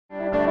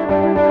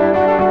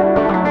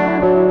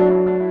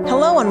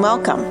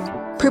and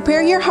welcome.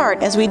 Prepare your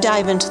heart as we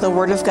dive into the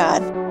Word of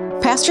God.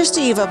 Pastor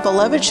Steve of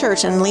Beloved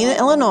Church in Lena,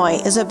 Illinois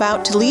is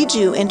about to lead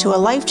you into a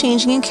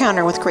life-changing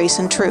encounter with grace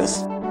and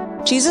truth.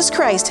 Jesus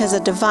Christ has a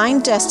divine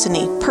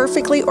destiny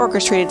perfectly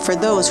orchestrated for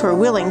those who are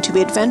willing to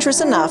be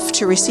adventurous enough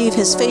to receive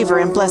His favor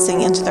and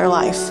blessing into their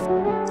life.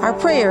 Our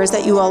prayer is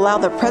that you will allow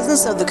the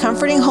presence of the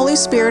comforting Holy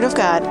Spirit of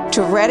God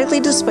to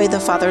radically display the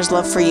Father's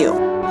love for you.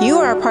 You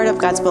are a part of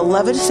God's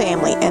beloved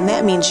family, and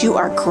that means you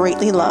are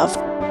greatly loved.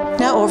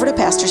 Now over to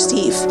Pastor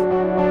Steve.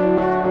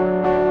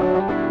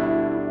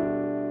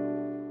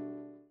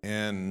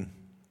 In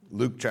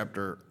Mark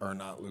chapter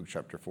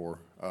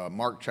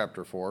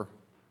 4.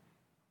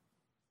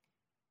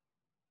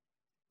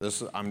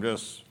 I'm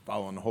just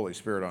following the Holy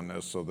Spirit on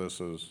this, so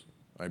this is,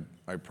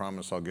 I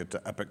promise I'll get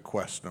to epic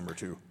quest number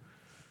 2.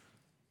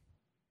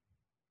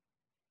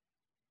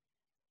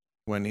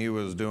 When he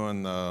was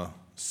doing the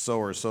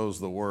sower sows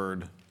the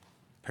word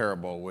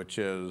parable, which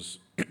is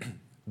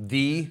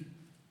the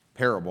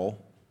parable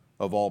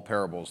of all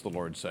parables, the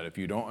Lord said. If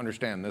you don't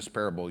understand this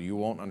parable, you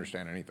won't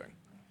understand anything.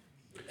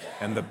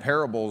 And the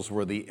parables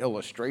were the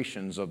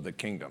illustrations of the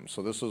kingdom.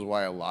 So this is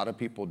why a lot of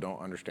people don't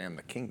understand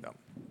the kingdom.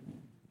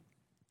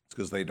 It's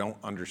because they don't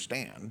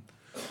understand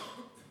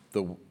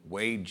the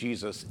way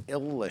Jesus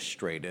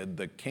illustrated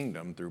the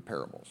kingdom through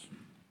parables.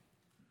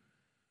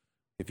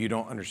 If you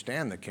don't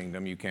understand the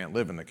kingdom, you can't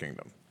live in the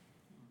kingdom.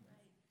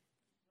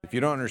 If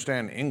you don't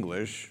understand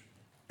English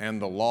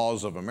and the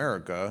laws of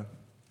America,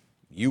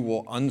 you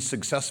will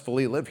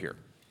unsuccessfully live here.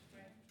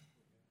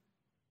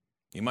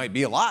 You might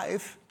be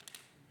alive,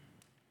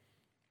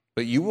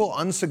 but you will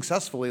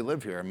unsuccessfully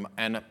live here.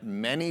 And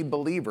many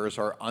believers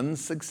are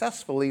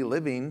unsuccessfully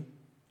living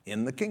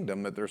in the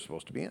kingdom that they're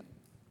supposed to be in.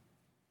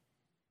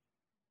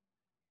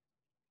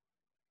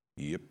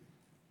 Yep.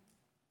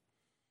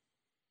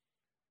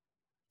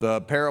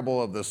 The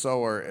parable of the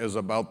sower is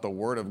about the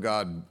word of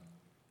God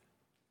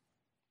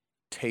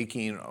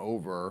taking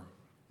over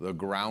the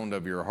ground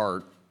of your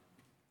heart.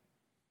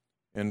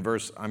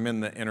 I'm in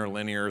the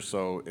interlinear,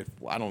 so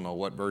I don't know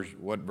what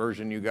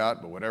version you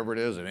got, but whatever it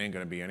is, it ain't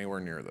going to be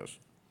anywhere near this.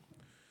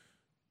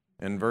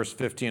 In verse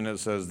 15 it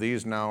says,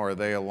 "These now are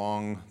they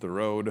along the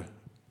road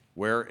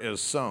where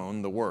is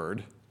sown the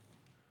word,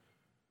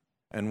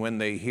 and when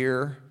they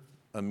hear,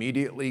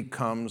 immediately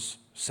comes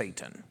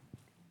Satan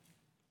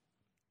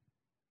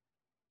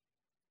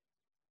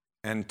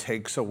and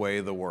takes away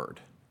the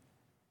word."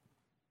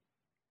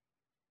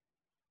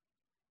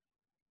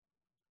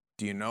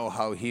 Do you know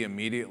how he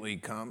immediately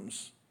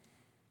comes?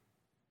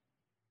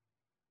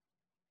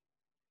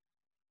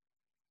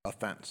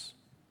 Offense.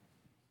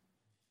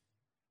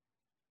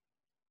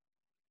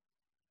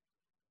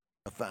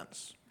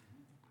 Offense.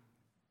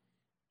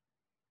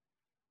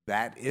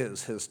 That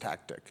is his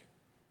tactic.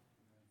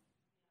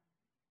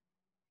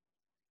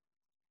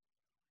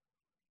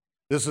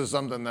 This is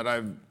something that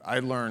I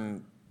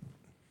learned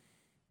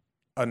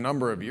a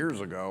number of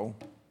years ago.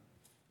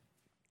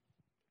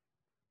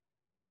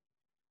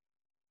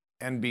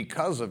 And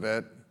because of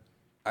it,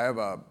 I have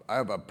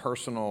a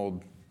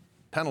personal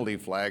penalty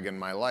flag in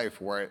my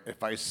life where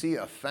if I see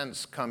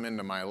offense come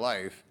into my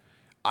life,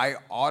 I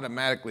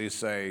automatically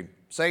say,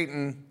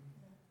 "Satan."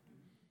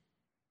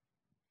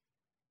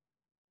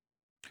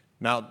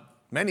 Now,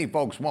 many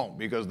folks won't,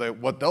 because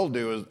what they'll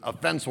do is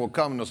offense will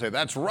come and they'll say,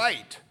 "That's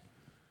right.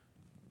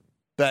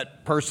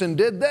 That person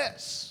did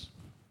this.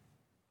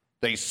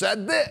 They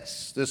said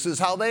this. This is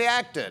how they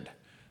acted.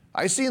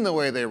 I seen the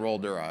way they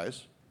rolled their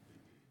eyes."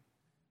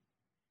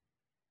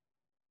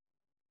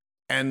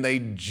 And they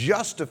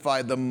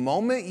justify, the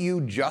moment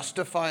you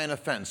justify an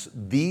offense,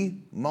 the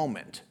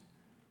moment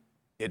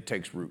it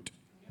takes root.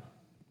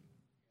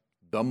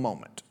 The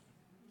moment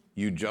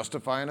you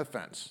justify an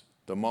offense,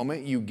 the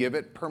moment you give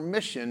it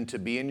permission to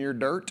be in your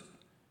dirt,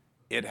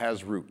 it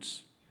has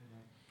roots.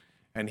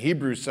 And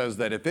Hebrews says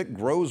that if it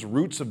grows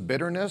roots of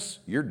bitterness,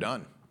 you're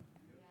done.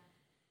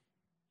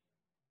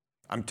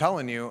 I'm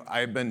telling you,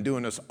 I've been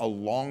doing this a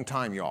long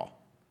time, y'all.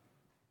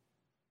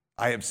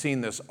 I have seen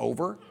this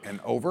over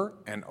and over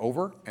and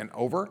over and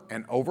over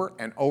and over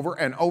and over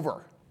and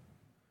over.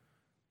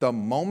 The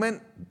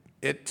moment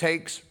it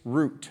takes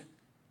root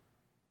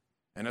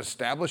and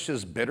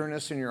establishes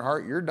bitterness in your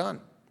heart, you're done.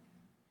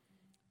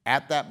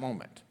 At that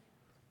moment,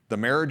 the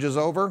marriage is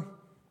over,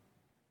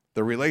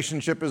 the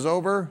relationship is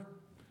over,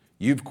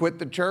 you've quit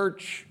the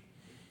church,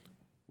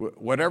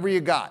 whatever you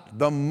got.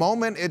 The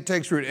moment it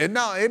takes root, and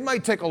now it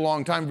might take a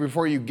long time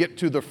before you get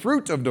to the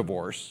fruit of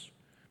divorce,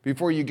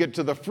 before you get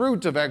to the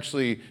fruit of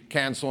actually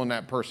canceling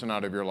that person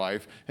out of your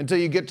life, until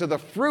you get to the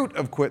fruit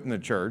of quitting the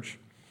church.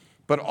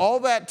 But all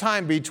that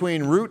time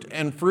between root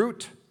and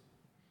fruit,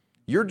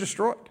 you're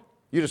destroyed.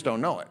 You just don't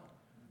know it.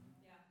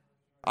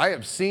 I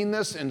have seen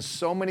this in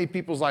so many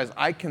people's lives.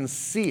 I can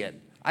see it.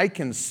 I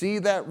can see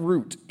that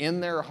root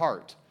in their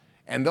heart.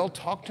 And they'll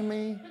talk to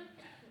me,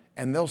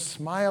 and they'll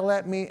smile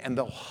at me, and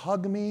they'll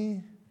hug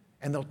me,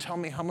 and they'll tell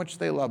me how much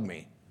they love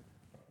me.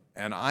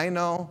 And I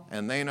know,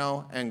 and they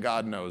know, and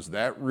God knows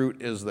that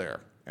root is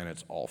there, and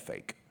it's all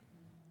fake.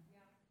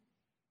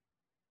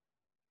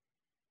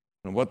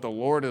 And what the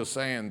Lord is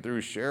saying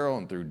through Cheryl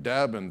and through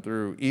Deb and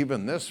through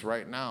even this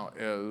right now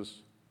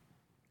is,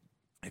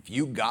 if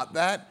you got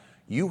that,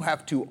 you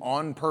have to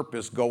on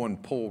purpose go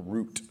and pull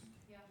root.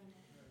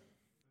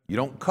 You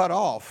don't cut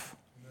off,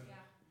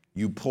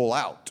 you pull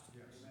out.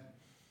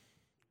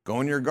 Go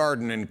in your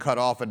garden and cut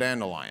off a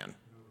dandelion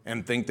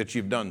and think that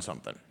you've done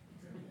something.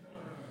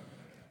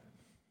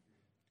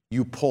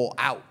 You pull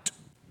out.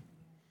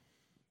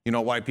 You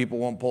know why people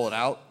won't pull it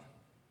out?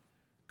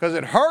 Because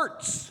it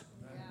hurts.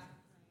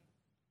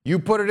 You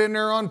put it in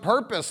there on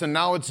purpose, and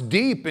now it's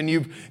deep, and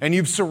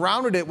you've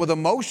surrounded it with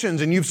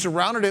emotions, and you've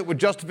surrounded it with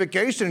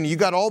justification, and you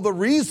got all the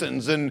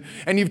reasons, and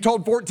you've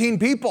told 14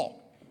 people.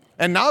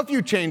 And now if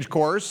you change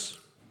course,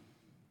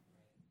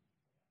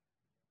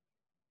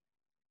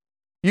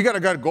 you got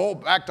to go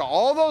back to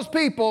all those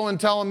people and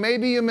tell them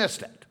maybe you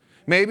missed it.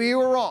 Maybe you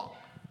were wrong.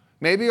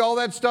 Maybe all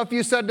that stuff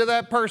you said to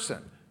that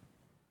person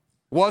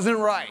wasn't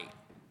right.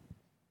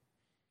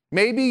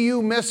 Maybe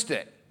you missed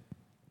it.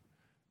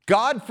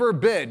 God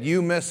forbid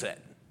you miss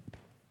it.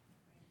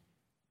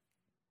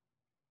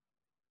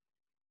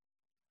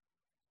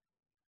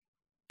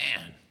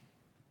 Man.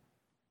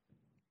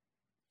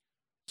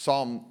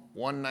 Psalm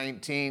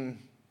 119,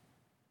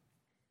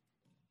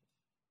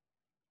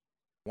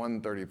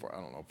 134. I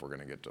don't know if we're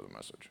going to get to the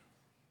message.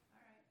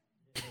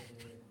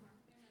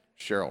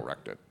 Cheryl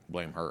wrecked it.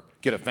 Blame her.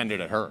 Get offended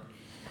at her.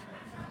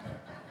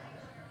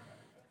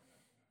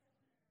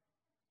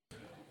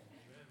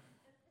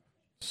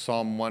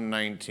 Psalm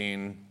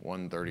 119,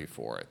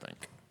 134, I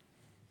think.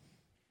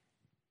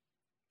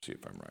 See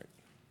if I'm right.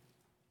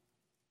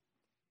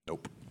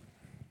 Nope.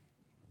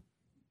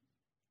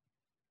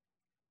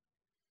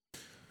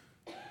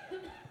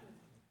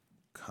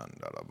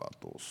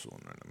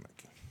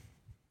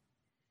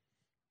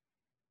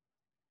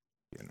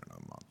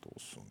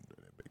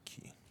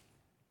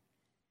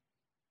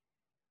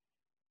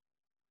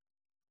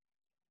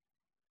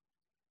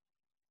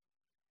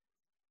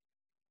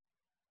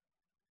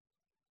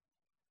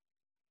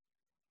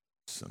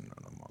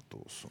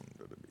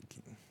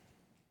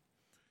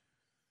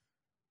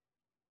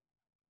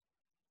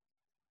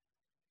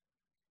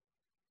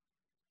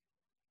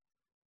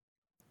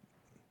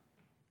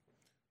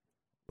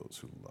 Those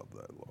who love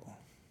thy law.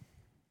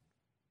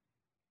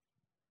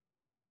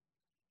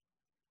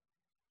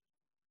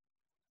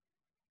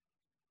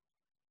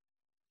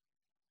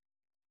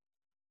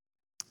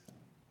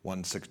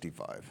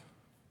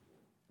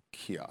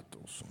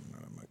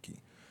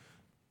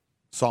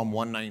 Psalm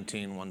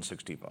 119,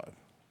 165.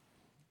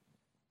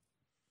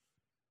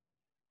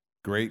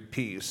 Great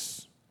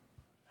peace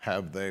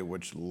have they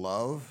which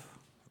love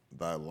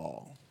thy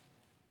law.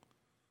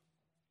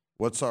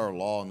 What's our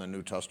law in the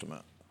New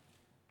Testament?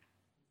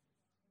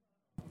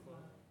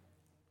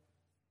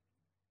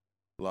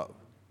 Love.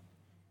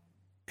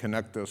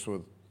 Connect this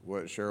with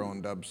what Cheryl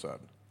and Deb said.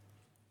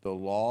 The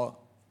law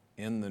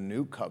in the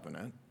new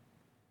covenant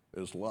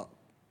is love.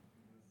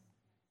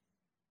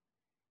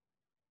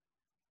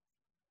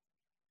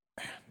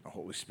 Man, the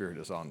Holy Spirit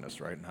is on this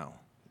right now.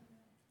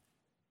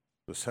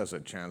 This has a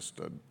chance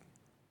to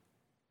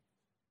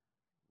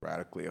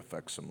radically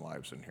affect some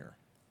lives in here.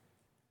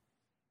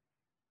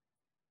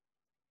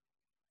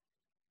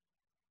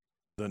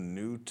 The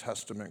New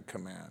Testament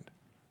command,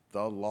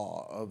 the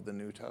law of the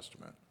New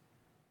Testament,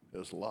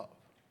 is love.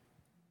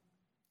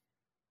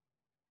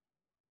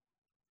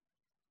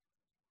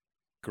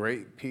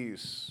 Great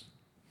peace.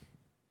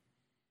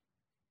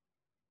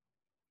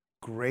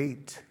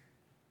 Great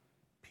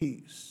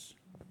peace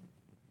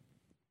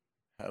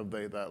have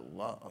they that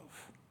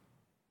love.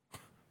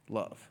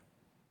 Love.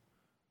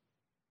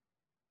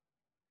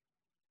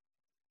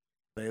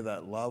 They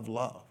that love,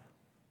 love.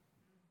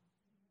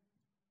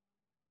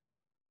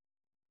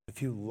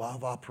 If you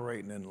love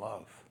operating in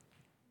love,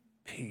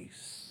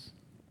 peace.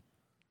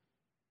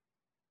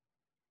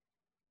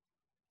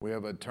 We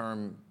have a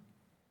term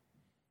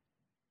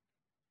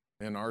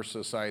in our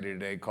society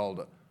today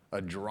called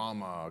a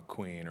drama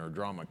queen or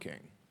drama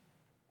king.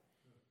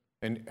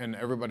 And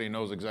everybody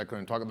knows exactly what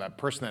I'm talking about. That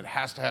person that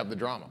has to have the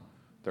drama.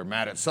 They're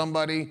mad at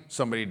somebody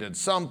did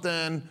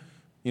something,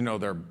 you know,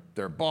 their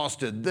boss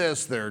did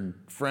this, their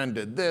friend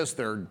did this,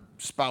 their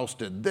spouse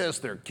did this,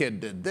 their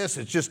kid did this.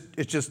 It's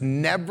just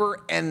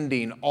never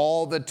ending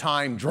all the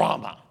time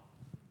drama.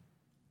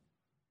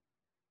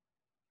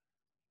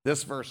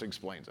 This verse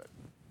explains it.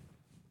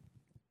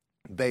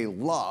 They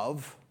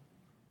love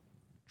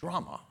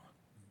drama.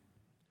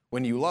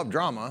 When you love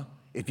drama,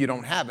 if you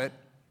don't have it,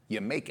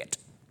 you make it.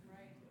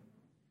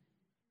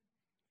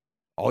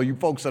 All you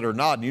folks that are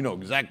nodding, you know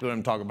exactly what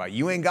I'm talking about.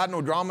 You ain't got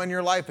no drama in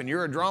your life and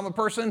you're a drama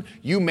person,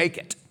 you make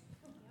it.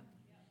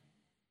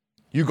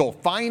 You go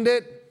find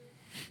it,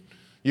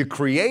 you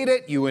create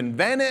it, you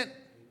invent it,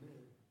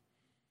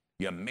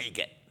 you make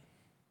it.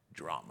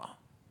 Drama.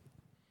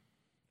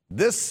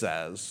 This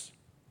says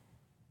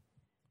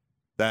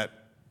that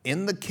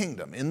in the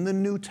kingdom, in the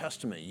New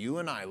Testament, you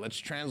and I, let's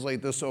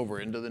translate this over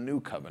into the new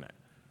covenant.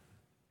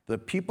 The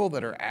people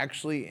that are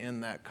actually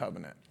in that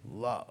covenant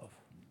love.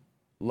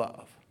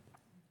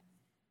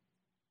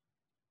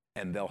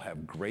 and they'll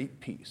have great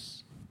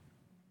peace.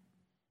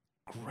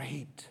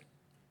 Great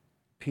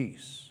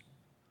peace.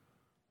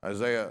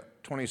 Isaiah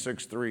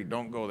 26:3,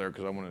 don't go there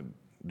because I want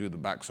to do the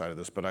backside of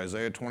this, but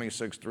Isaiah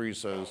 26:3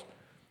 says,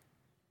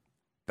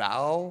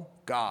 thou,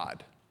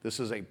 God, this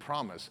is a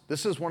promise.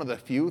 This is one of the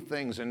few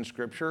things in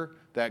Scripture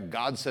that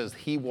God says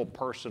he will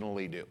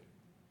personally do.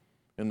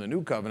 In the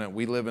New Covenant,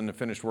 we live in the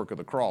finished work of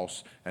the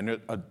cross, and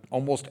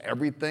almost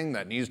everything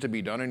that needs to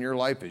be done in your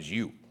life is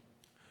you.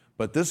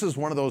 But this is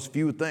one of those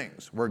few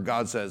things where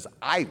God says,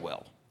 I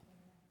will.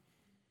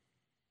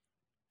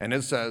 And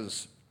it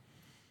says,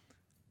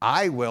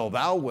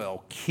 thou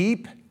will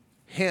keep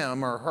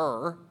him or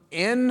her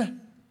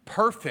in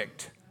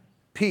perfect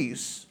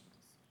peace,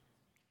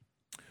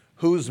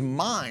 whose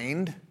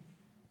mind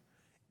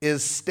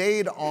is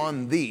stayed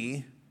on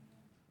thee,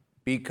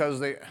 because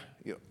man,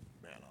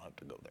 I'll have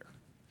to go there.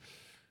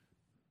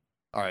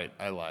 All right,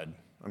 I lied.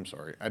 I'm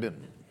sorry. I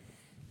didn't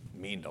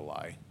mean to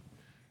lie.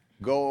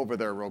 Go over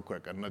there real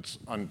quick and let's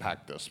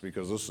unpack this,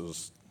 because this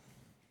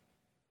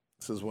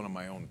is one of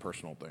my own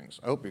personal things.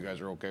 I hope you guys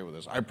are okay with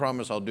this. I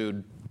promise I'll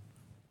do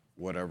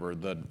whatever.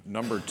 The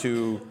number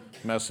 2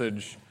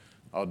 message,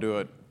 I'll do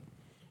it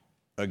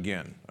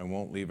again. I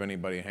won't leave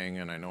anybody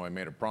hanging. I know I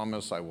made a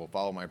promise. I will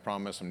follow my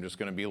promise. I'm just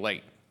going to be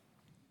late.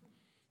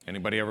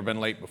 Anybody ever been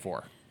late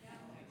before?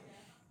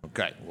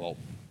 Okay, well,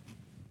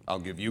 I'll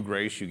give you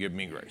grace. You give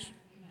me grace.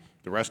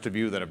 The rest of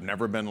you that have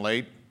never been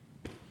late,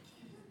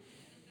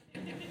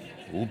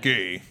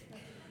 okay.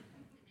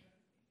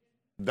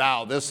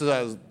 Thou, this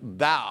says,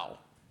 thou,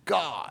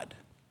 God.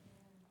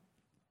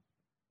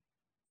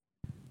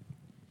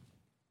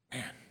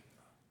 Man,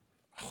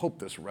 I hope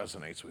this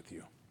resonates with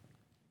you.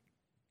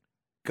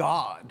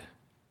 God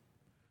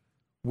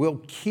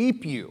will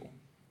keep you.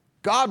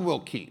 God will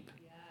keep.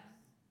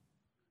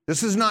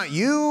 This is not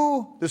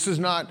you. This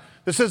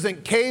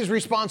isn't Kay's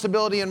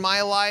responsibility in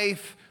my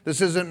life.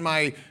 This isn't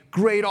my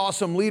great,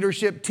 awesome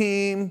leadership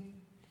team.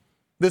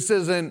 This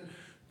isn't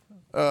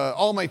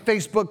all my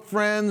Facebook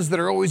friends that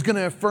are always going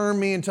to affirm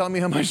me and tell me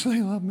how much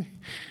they love me.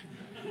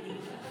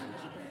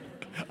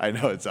 I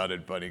know it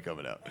sounded funny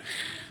coming out.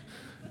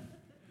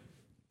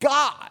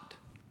 God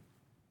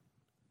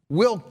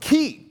will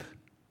keep.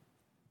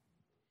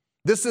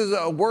 This is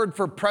a word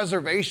for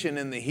preservation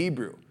in the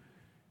Hebrew.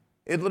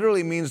 It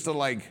literally means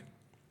to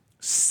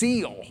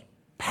seal,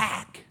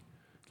 pack,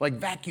 like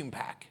vacuum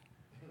pack.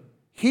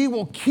 He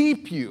will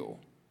keep you.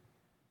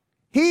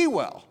 He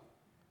will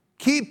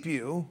keep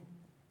you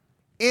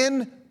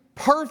in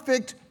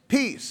perfect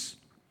peace.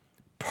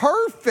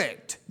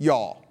 Perfect,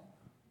 y'all.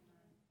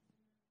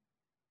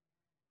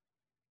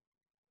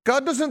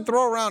 God doesn't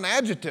throw around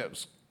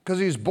adjectives because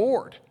he's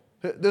bored.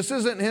 This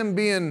isn't him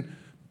being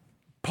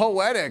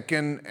poetic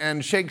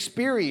and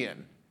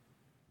Shakespearean.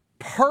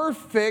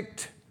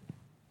 Perfect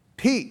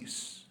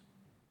peace.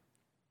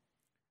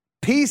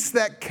 Peace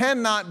that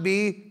cannot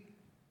be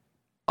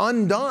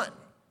undone.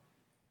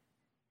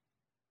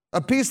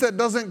 A peace that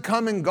doesn't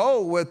come and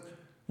go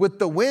with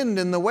the wind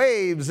and the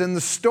waves and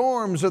the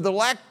storms or the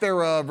lack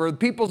thereof or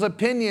people's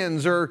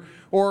opinions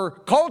or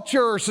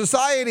culture or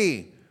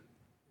society.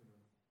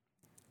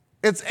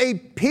 It's a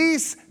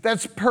peace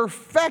that's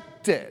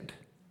perfected.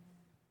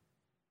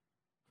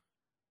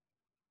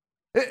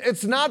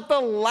 It's not the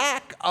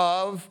lack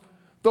of,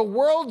 the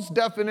world's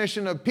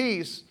definition of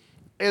peace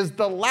is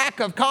the lack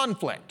of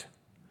conflict.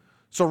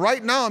 So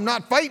right now I'm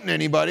not fighting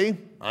anybody,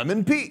 I'm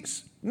in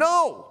peace.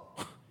 No.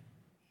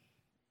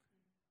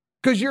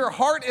 Because your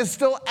heart is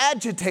still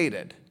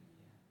agitated.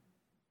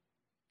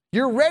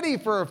 You're ready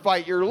for a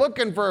fight, you're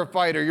looking for a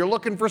fight, or you're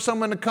looking for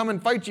someone to come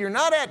and fight you. You're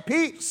not at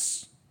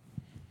peace.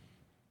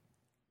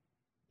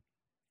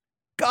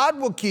 God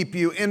will keep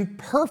you in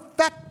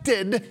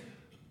perfected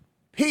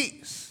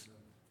peace,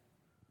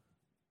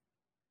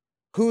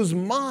 whose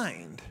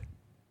mind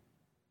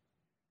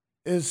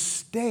is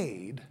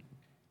stayed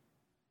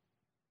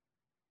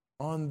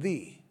on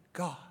thee,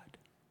 God.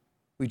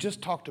 We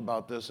just talked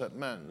about this at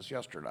men's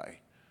yesterday.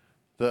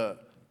 The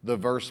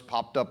verse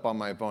popped up on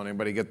my phone.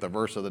 Anybody get the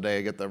verse of the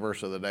day? Get the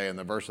verse of the day. And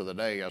the verse of the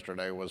day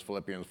yesterday was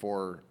Philippians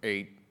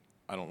 4:8.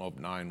 I don't know if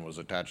 9 was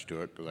attached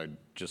to it because I'd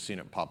just seen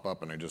it pop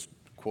up and I just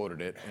quoted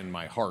it in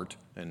my heart.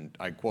 And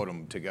I quote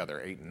them together,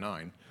 8 and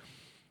 9,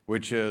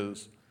 which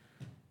is,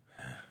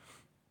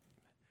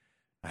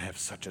 I have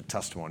such a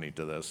testimony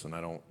to this and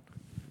I don't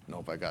know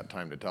if I got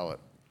time to tell it.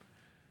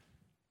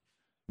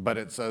 But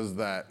it says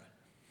that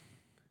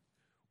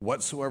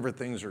whatsoever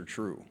things are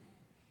true,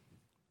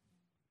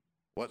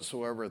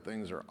 whatsoever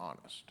things are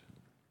honest,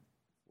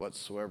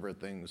 whatsoever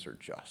things are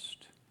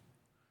just,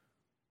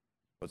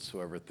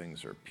 whatsoever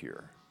things are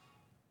pure,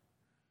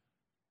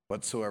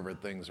 whatsoever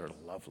things are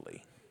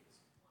lovely,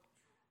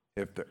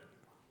 if they're...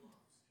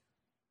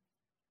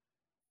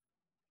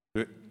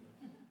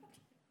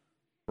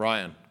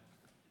 Ryan.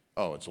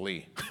 Oh, it's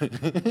Lee.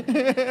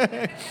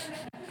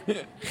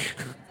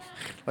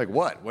 Like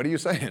what? What are you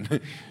saying?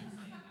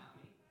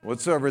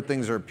 Whatsoever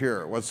things are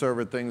pure,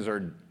 whatsoever things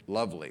are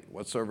lovely,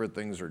 whatsoever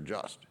things are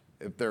just,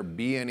 if there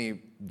be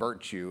any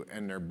virtue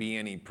and there be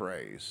any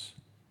praise,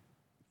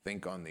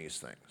 Think on these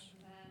things.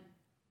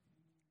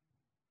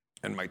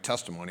 And my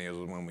testimony is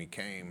when we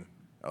came,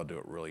 I'll do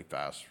it really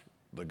fast.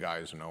 The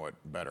guys know it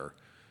better.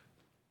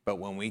 But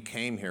when we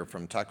came here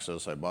from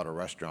Texas, I bought a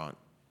restaurant.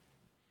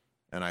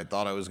 And I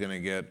thought I was going to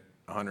get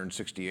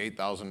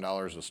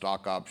 $168,000 of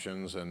stock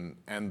options. And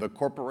the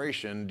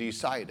corporation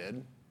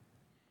decided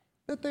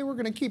that they were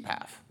going to keep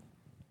half.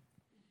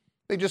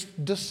 They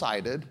just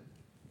decided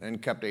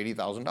and kept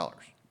 $80,000.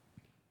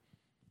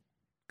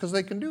 Because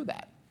they can do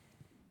that.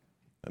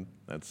 And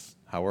that's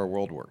how our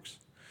world works.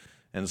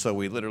 And so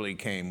we literally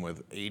came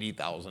with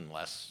 $80,000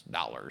 less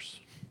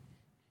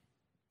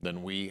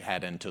than we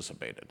had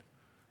anticipated.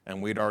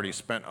 And we'd already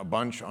spent a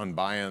bunch on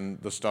buying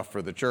the stuff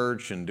for the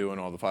church and doing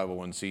all the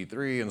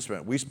 501c3,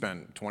 and we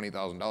spent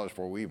 $20,000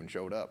 before we even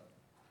showed up,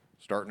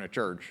 starting a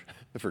church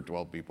for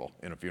 12 people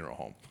in a funeral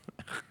home.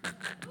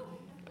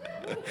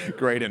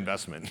 Great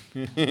investment.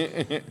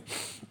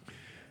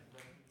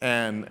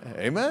 And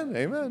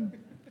amen.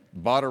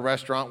 Bought a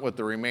restaurant with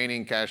the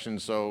remaining cash, and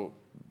so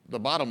the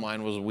bottom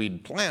line was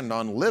we'd planned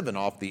on living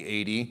off the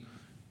 80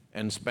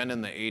 and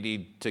spending the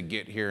 80 to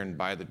get here and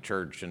buy the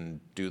church and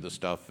do the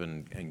stuff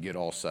and get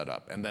all set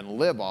up, and then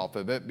live off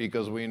of it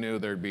because we knew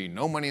there'd be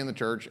no money in the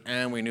church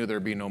and we knew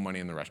there'd be no money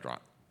in the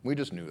restaurant. We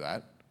just knew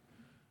that.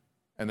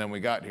 And then we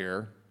got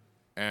here,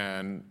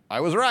 and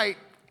I was right.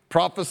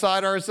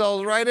 Prophesied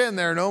ourselves right in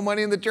there. No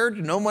money in the church,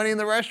 no money in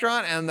the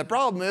restaurant, and the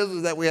problem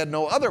is that we had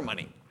no other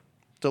money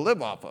to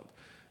live off of.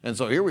 And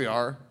so here we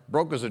are,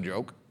 broke as a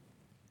joke.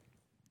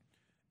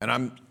 And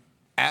I'm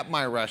at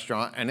my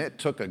restaurant, and it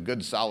took a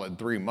good solid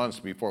 3 months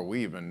before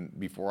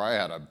I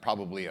had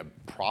probably a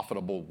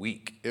profitable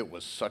week. It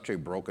was such a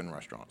broken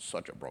restaurant.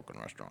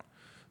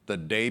 The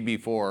day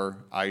before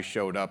I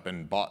showed up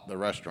and bought the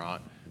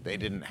restaurant, they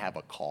didn't have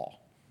a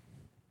call.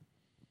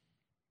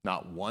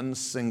 Not one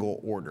single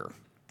order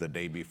the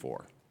day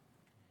before.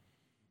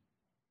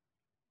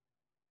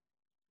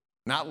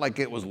 Not like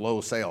it was low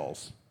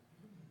sales.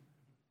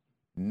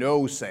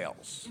 No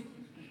sales.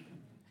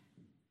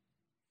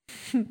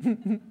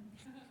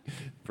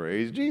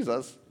 Praise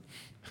Jesus.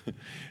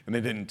 And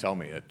they didn't tell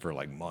me it for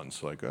like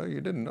months. Like, oh,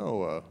 you didn't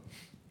know.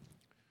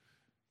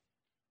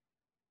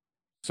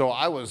 So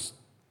I was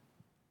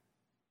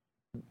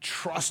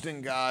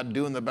trusting God,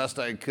 doing the best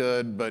I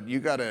could, but you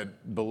got to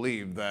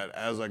believe that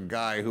as a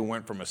guy who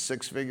went from a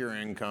 6-figure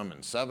income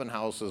and 7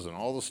 houses and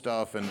all the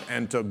stuff,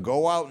 and to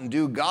go out and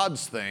do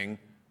God's thing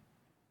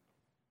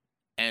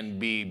and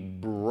be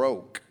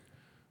broke,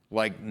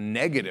 like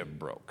negative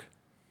broke.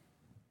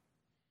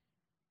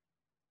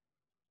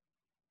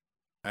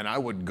 And I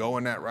would go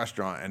in that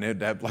restaurant and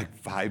it'd have like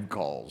 5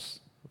 calls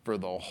for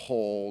the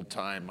whole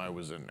time I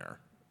was in there.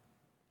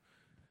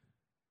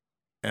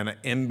 And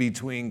in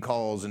between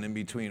calls and in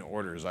between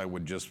orders, I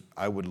would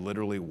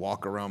literally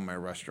walk around my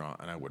restaurant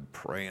and I would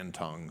pray in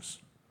tongues.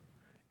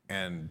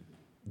 And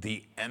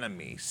the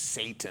enemy,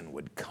 Satan,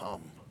 would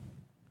come.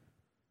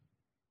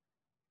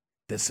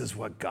 This is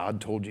what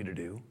God told you to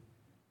do?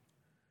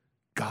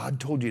 God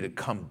told you to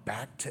come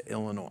back to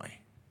Illinois,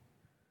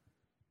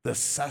 the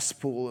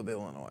cesspool of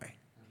Illinois,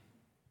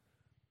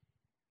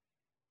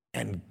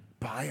 and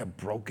buy a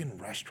broken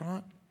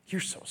restaurant?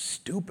 You're so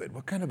stupid.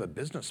 What kind of a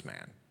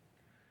businessman?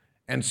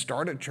 And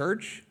start a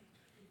church,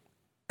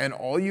 and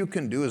all you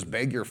can do is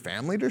beg your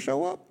family to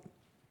show up?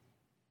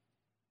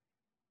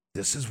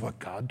 This is what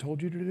God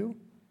told you to do?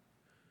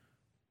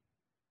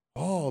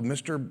 Oh,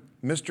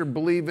 Mr.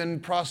 Believe in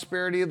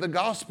prosperity of the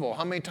gospel.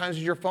 How many times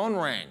has your phone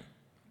rang,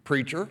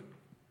 preacher?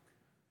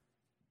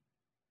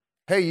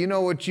 Hey, you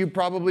know what you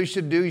probably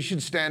should do? You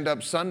should stand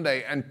up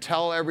Sunday and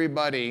tell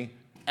everybody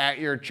at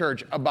your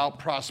church about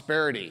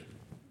prosperity.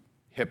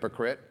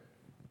 Hypocrite.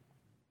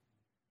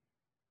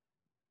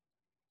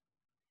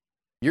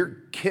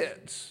 Your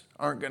kids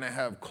aren't going to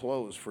have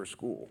clothes for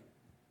school.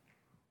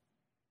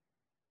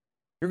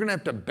 You're going to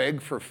have to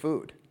beg for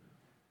food.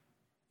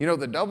 You know,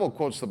 the devil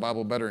quotes the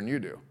Bible better than you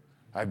do.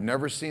 I've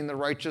never seen the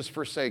righteous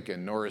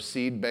forsaken, nor a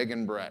seed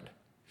begging bread.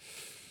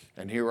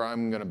 And here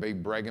I'm going to be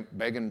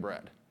begging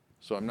bread.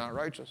 So I'm not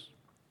righteous.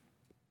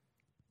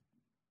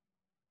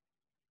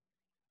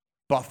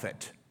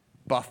 Buffett.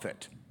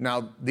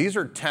 Now, these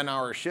are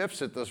 10-hour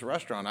shifts at this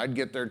restaurant. I'd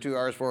get there 2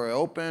 hours before I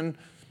open,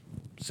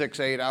 6,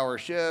 8-hour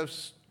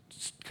shifts.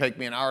 Take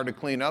me an hour to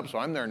clean up, so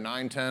I'm there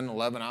 9, 10,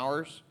 11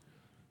 hours.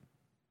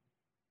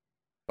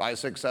 5,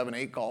 6, 7,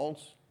 8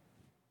 calls.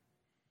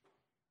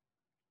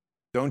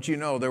 Don't you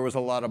know there was a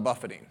lot of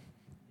buffeting?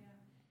 Yeah.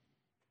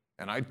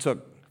 And I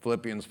took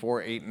Philippians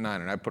 4, 8, and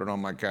 9, and I put it on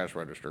my cash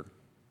register.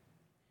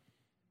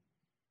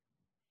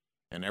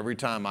 And every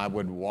time I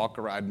would walk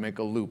around, I'd make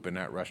a loop in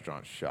that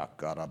restaurant. You're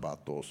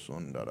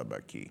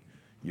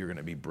going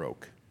to be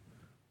broke.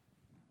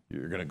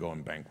 You're going to go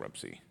in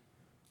bankruptcy.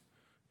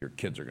 Your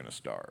kids are going to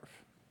starve.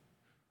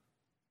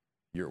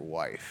 Your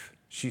wife,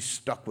 she's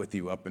stuck with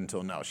you up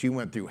until now. She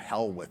went through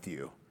hell with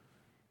you.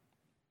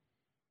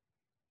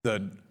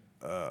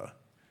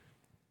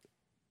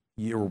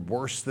 You're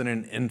worse than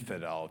an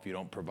infidel if you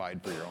don't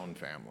provide for your own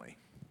family.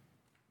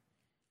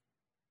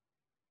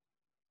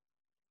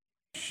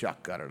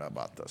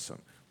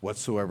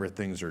 Whatsoever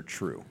things are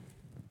true.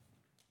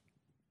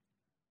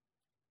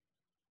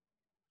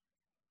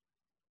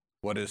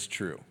 What is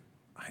true?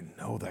 I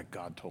know that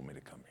God told me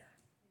to come here.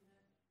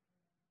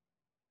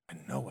 I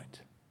know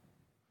it.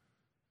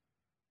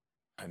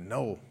 I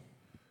know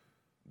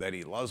that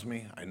he loves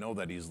me. I know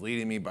that he's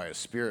leading me by his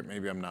Spirit.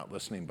 Maybe I'm not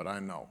listening, but I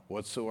know.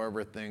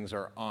 Whatsoever things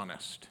are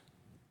honest.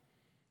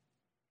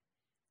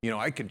 You know,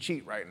 I could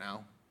cheat right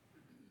now.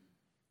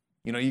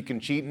 You know, you can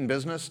cheat in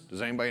business.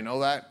 Does anybody know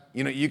that?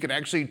 You know, you could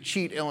actually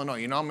cheat Illinois.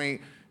 You know how many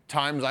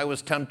times I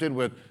was tempted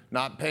with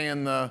not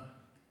paying the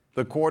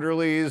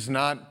quarterlies,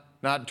 not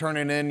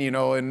turning in, you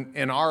know,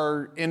 in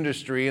our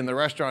industry, in the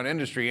restaurant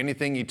industry,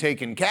 anything you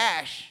take in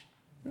cash,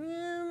 you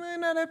may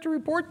not have to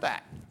report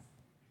that.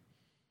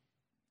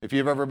 If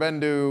you've ever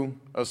been to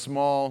a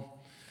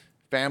small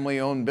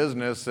family-owned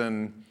business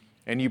and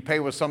you pay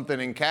with something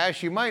in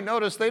cash, you might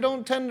notice they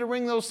don't tend to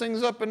ring those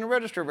things up in the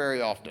register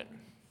very often.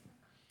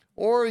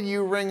 Or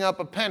you ring up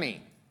a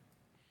penny.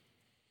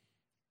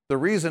 The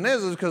reason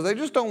is because they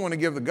just don't want to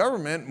give the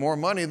government more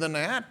money than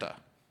they have to.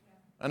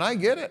 And I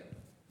get it.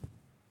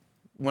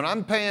 When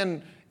I'm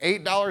paying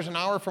 $8 an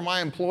hour for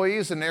my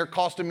employees and they're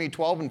costing me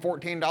 $12 and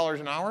 $14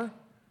 an hour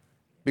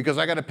because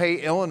I got to pay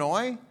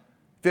Illinois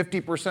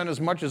 50% as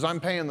much as I'm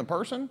paying the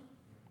person,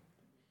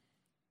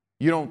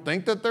 you don't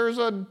think that there's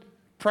a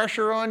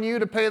pressure on you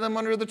to pay them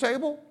under the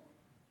table?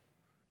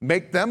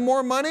 Make them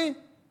more money?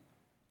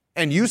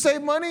 And you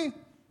save money?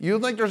 You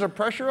think there's a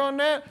pressure on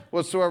that?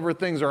 Whatsoever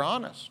things are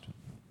honest.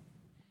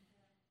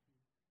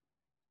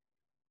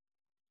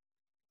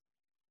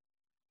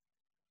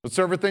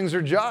 Whatsoever things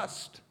are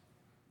just.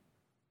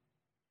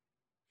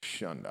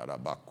 You're going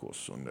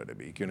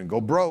to go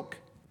broke.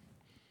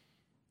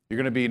 You're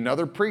going to be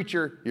another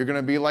preacher. You're going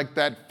to be like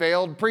that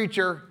failed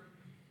preacher.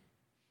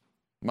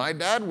 My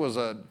dad was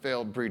a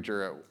failed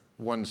preacher at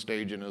one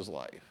stage in his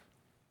life.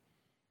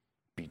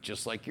 Be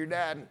just like your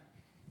dad.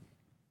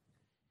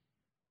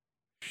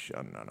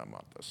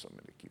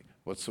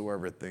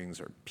 Whatsoever things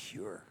are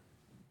pure.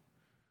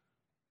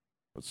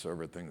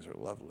 Whatsoever things are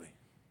lovely.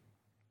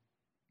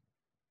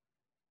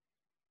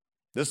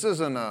 This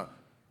isn't a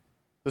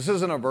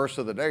verse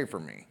of the day for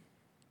me.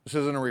 This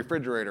isn't a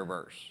refrigerator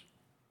verse.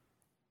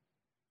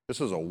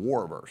 This is a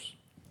war verse.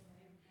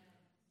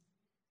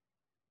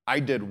 I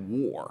did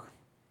war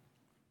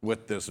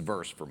with this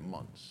verse for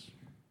months.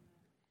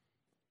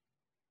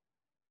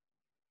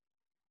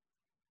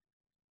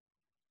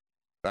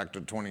 Back to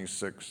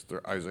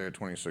Isaiah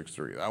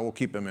 26:3. I will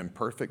keep him in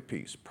perfect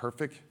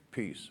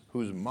peace,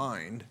 whose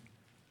mind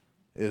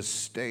is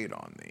stayed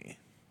on thee.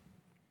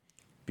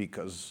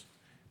 Because,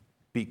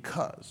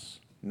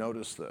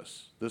 notice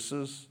this. This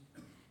is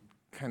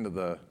kind of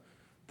the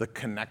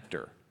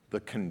connector, the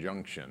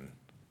conjunction,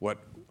 what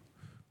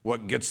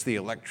gets the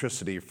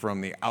electricity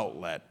from the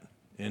outlet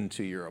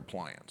into your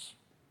appliance.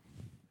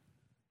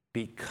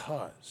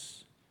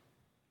 Because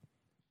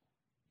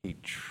he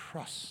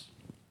trusts.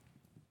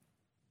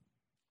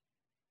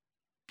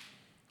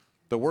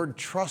 The word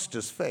trust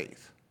is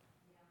faith.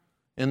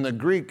 In the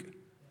Greek,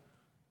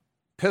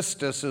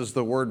 pistis is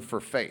the word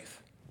for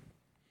faith.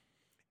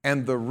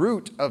 And the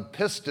root of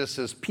pistis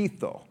is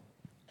pitho.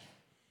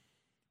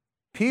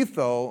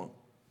 Pitho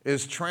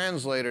is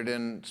translated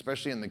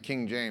especially in the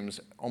King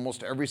James,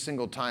 almost every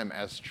single time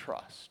as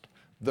trust.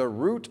 The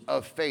root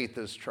of faith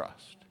is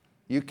trust.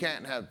 You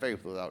can't have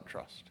faith without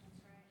trust.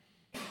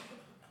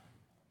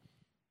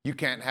 You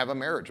can't have a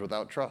marriage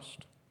without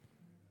trust.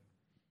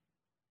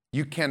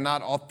 You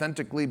cannot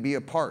authentically be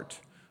a part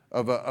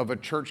of a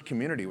church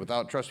community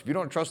without trust. If you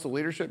don't trust the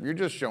leadership, you're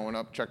just showing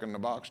up, checking the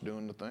box,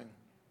 doing the thing.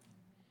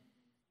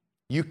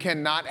 You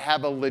cannot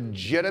have a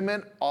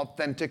legitimate,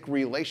 authentic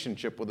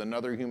relationship with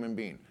another human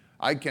being.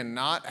 I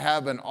cannot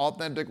have an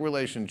authentic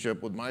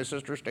relationship with my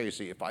sister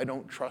Stacy if I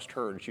don't trust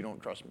her and she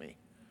don't trust me.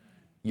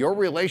 Your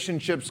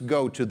relationships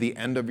go to the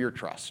end of your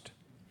trust.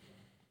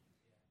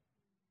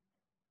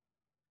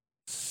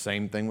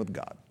 Same thing with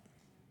God.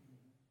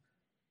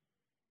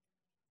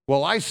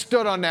 Well, I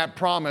stood on that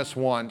promise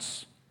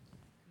once.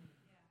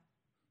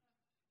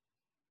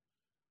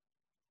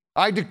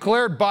 I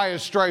declared by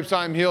his stripes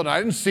I'm healed. I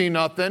didn't see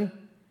nothing.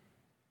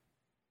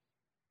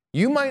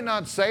 You might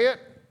not say it.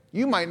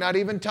 You might not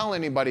even tell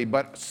anybody,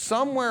 but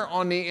somewhere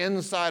on the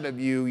inside of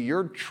you,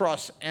 your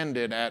trust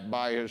ended at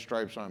by his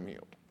stripes I'm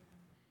healed.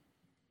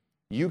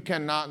 You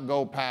cannot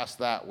go past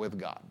that with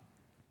God.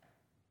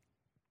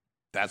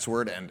 That's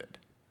where it ended.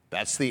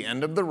 That's the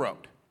end of the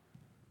road.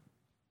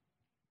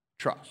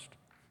 Trust.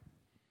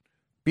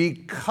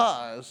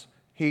 Because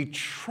he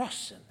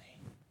trusts in me.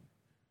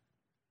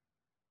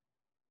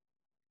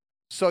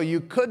 So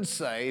you could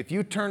say, if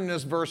you turn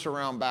this verse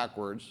around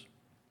backwards,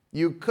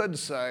 you could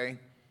say,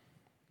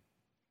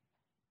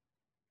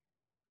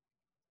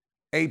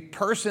 a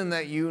person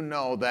that you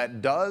know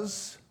that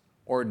does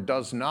or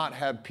does not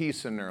have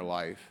peace in their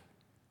life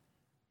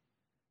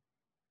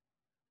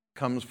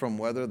comes from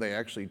whether they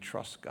actually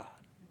trust God.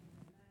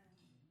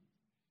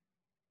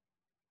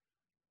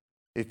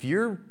 If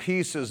your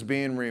peace is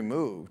being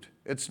removed,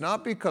 it's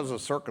not because of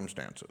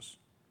circumstances.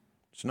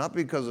 It's not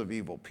because of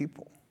evil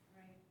people.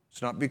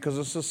 It's not because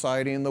of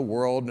society and the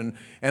world.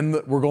 And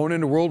we're going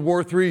into World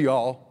War III,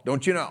 y'all.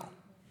 Don't you know?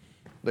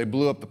 They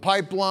blew up the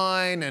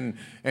pipeline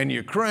and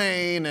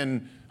Ukraine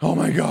and, oh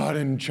my God,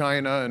 and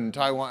China and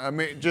Taiwan. I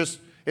mean,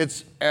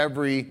 it's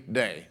every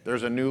day.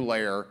 There's a new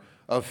layer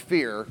of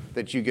fear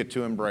that you get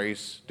to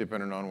embrace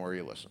depending on where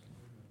you listen.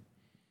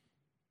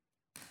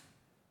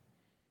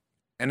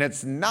 And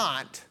it's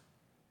not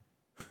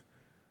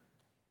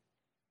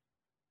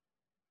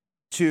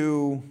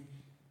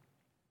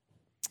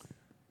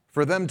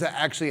for them to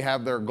actually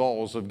have their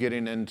goals of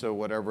getting into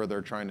whatever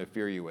they're trying to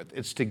fear you with.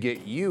 It's to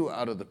get you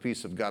out of the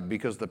peace of God,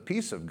 because the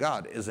peace of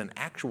God is an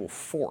actual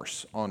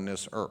force on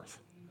this earth.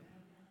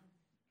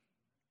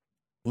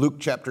 Luke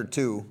chapter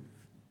 2,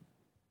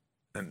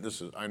 and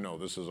I know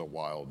this is a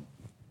wild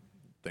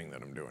thing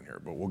that I'm doing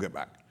here, but we'll get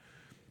back.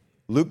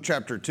 Luke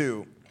chapter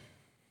 2,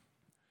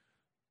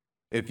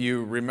 if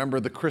you remember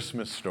the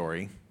Christmas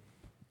story,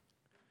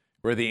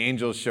 where the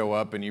angels show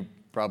up, and you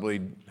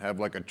probably have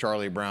like a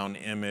Charlie Brown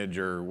image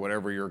or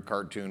whatever your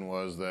cartoon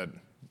was that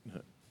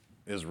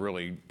is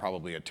really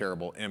probably a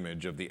terrible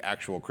image of the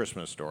actual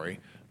Christmas story.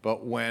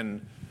 But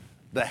when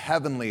the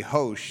heavenly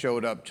host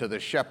showed up to the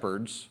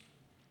shepherds,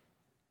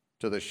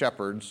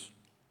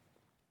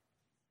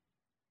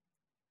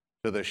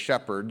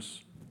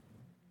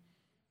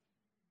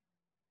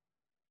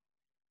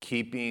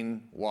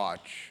 keeping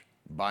watch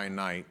by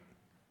night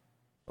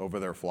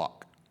over their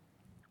flock.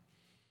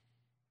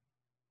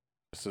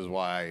 This is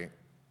why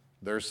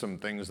there's some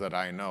things that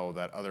I know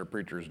that other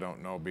preachers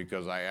don't know,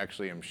 because I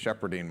actually am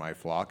shepherding my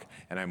flock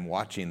and I'm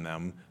watching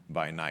them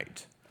by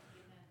night.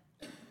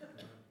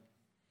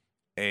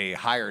 A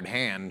hired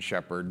hand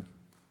shepherd,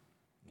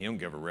 he don't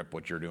give a rip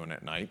what you're doing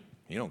at night.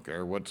 He don't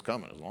care what's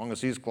coming. As long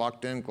as he's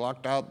clocked in,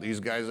 clocked out. These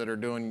guys that are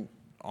doing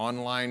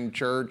online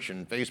church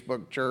and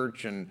Facebook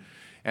church and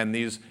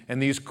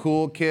these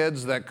cool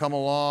kids that come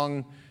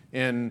along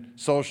in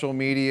social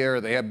media,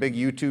 or they have big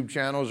YouTube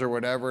channels or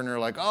whatever, and they're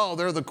like, oh,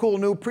 they're the cool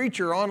new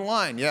preacher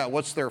online. Yeah,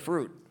 what's their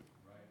fruit?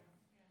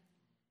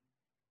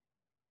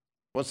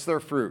 What's their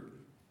fruit?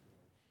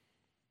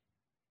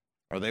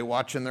 Are they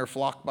watching their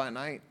flock by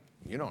night?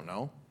 You don't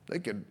know. They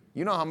could.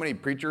 You know how many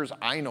preachers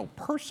I know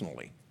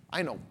personally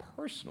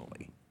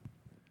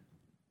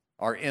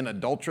are in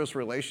adulterous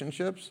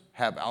relationships,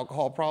 have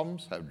alcohol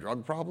problems, have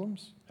drug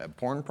problems, have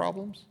porn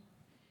problems,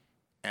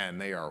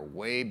 and they are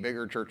way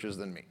bigger churches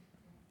than me.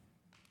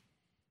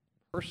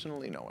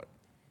 Personally know it.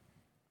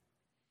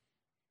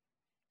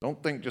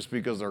 Don't think just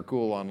because they're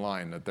cool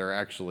online that they're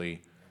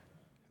actually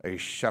a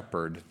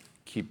shepherd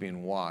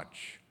keeping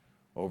watch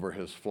over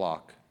his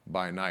flock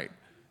by night.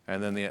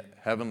 And then the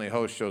heavenly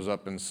host shows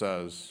up and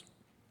says,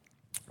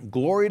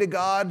 glory to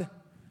God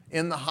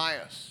in the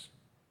highest.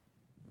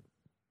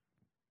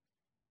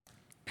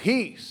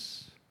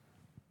 Peace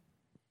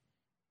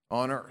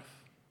on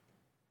earth.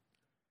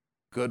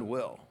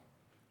 Goodwill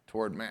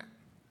toward man.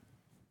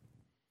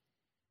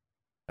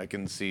 I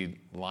can see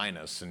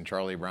Linus and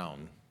Charlie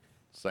Brown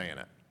saying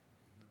it.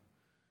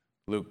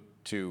 Luke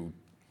 2.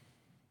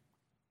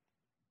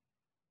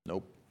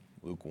 Nope,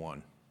 Luke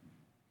 1.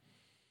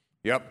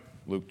 Yep,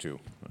 Luke 2.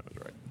 That was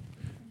right.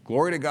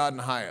 Glory to God in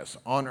the highest,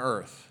 on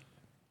earth,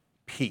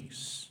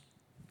 peace.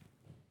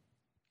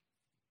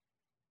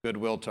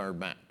 Goodwill toward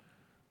man.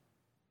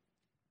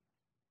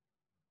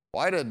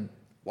 Why did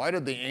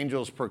the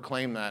angels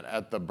proclaim that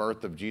at the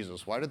birth of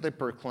Jesus? Why did they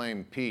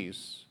proclaim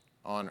peace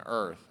on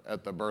earth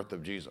at the birth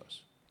of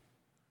Jesus?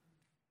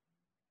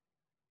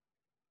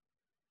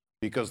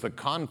 Because the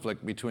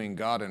conflict between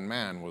God and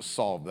man was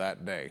solved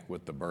that day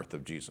with the birth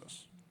of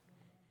Jesus.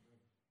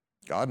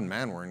 God and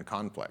man were in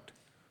conflict.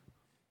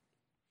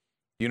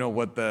 You know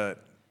what the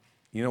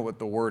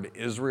word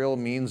Israel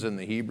means in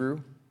the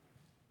Hebrew?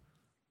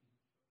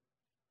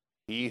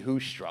 He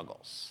who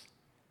struggles.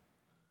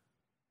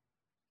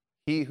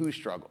 He who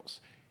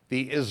struggles.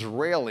 The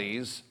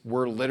Israelis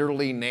were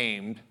literally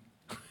named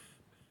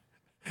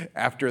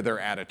after their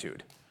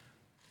attitude.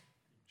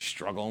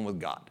 Struggling with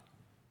God.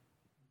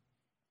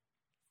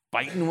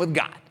 Fighting with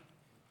God.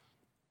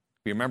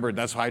 You remember,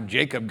 that's why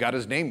Jacob got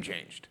his name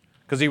changed,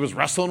 because he was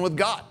wrestling with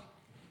God.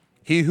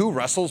 He who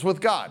wrestles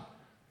with God.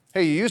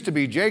 Hey, you used to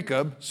be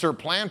Jacob,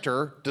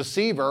 supplanter,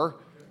 deceiver.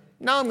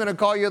 Now I'm going to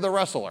call you the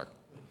wrestler.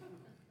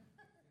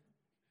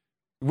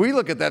 We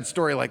look at that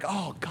story like,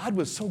 oh, God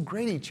was so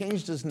great, he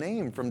changed his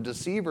name from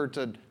deceiver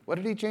to, what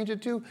did he change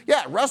it to?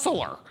 Yeah,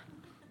 wrestler.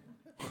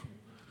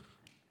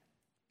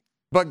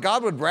 But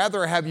God would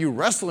rather have you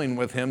wrestling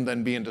with him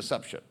than being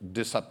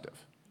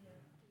deceptive.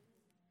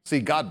 See,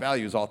 God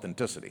values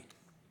authenticity.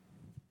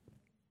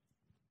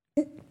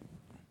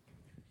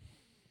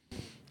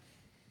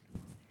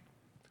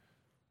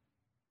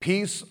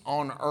 Peace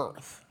on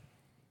earth.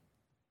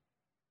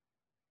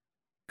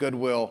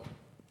 Goodwill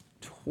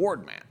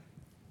toward man.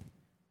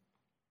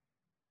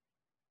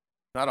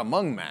 Not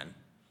among men.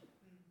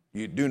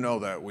 You do know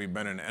that we've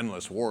been in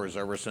endless wars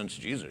ever since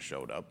Jesus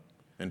showed up.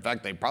 In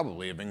fact, they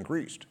probably have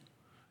increased.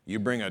 You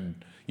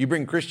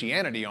bring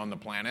Christianity on the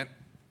planet,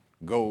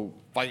 go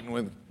fighting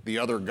with the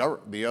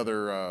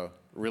other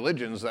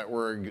religions that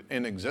were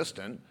in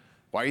existence.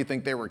 Why do you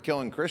think they were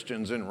killing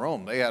Christians in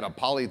Rome? They had a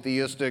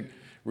polytheistic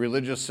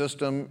religious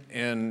system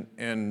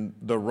in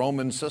the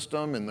Roman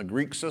system, in the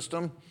Greek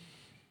system.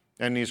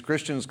 And these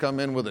Christians come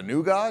in with a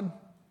new God,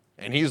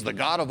 and he's the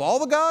God of all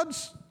the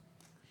gods?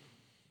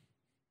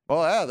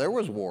 Well, yeah, there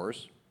was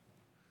wars.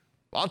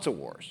 Lots of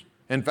wars.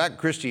 In fact,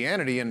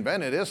 Christianity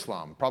invented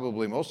Islam.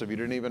 Probably most of you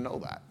didn't even know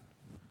that.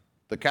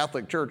 The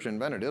Catholic Church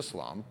invented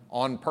Islam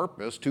on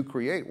purpose to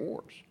create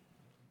wars.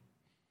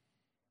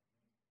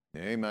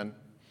 Amen.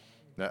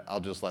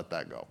 I'll just let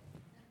that go.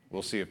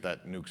 We'll see if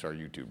that nukes our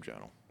YouTube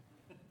channel.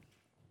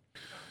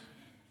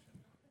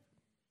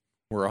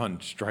 We're on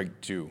strike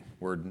 2.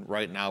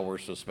 Right now we're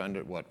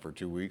suspended, for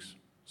 2 weeks?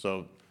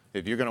 So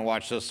if you're going to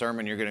watch this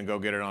sermon, you're going to go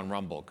get it on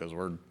Rumble, because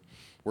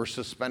we're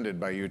suspended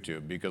by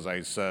YouTube because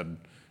I said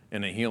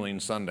in a Healing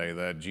Sunday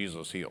that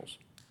Jesus heals.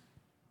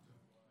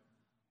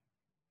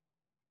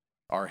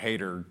 Our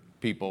hater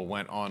people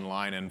went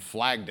online and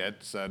flagged it,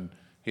 said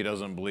he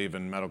doesn't believe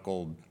in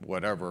medical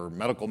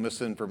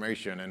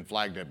misinformation, and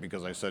flagged it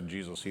because I said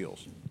Jesus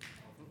heals.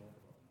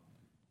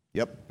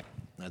 Yep,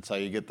 that's how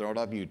you get thrown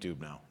off YouTube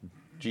now.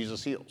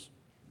 Jesus heals.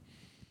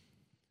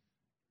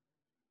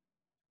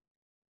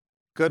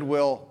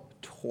 Goodwill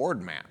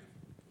toward man.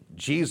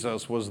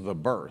 Jesus was the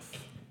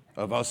birth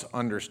of us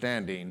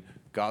understanding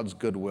God's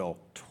goodwill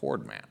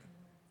toward man.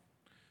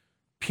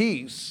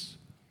 Peace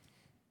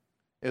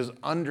is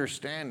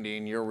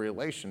understanding your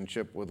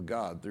relationship with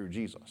God through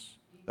Jesus.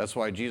 That's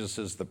why Jesus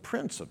is the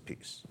Prince of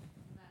Peace.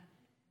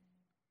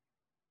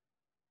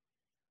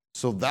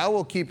 So thou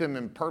will keep him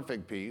in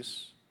perfect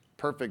peace.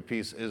 Perfect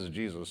peace is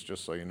Jesus,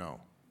 just so you know.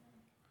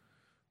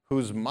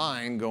 Whose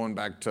mind, going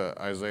back to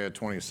Isaiah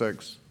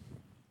 26.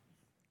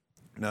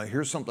 Now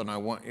here's something I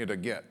want you to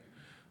get.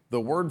 The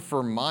word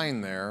for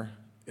mind there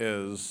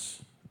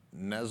is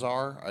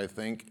nezar, I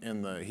think,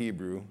 in the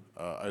Hebrew,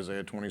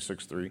 Isaiah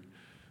 26:3.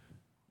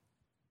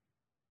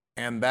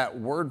 And that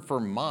word for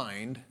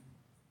mind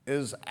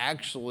is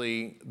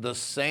actually the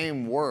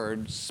same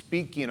word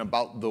speaking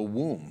about the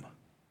womb,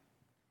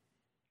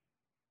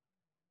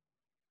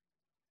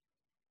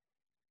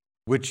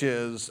 which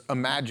is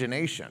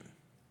imagination.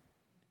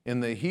 In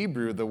the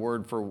Hebrew, the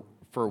word for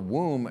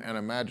womb and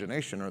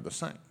imagination are the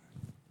same.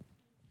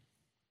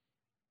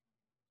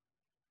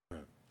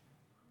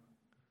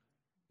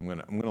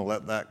 I'm gonna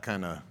let that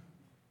kind of...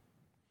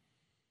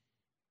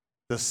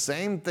 The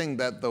same thing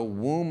that the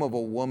womb of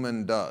a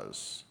woman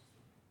does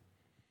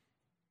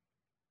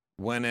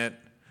when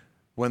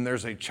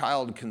there's a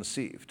child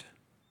conceived.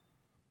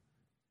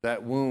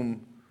 That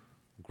womb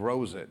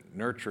grows it,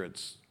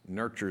 nurtures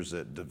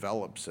it,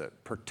 develops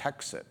it,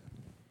 protects it,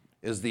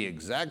 is the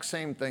exact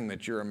same thing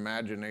that your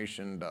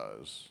imagination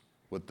does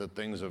with the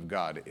things of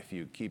God if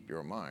you keep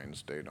your mind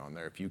stayed on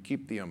there. If you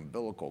keep the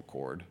umbilical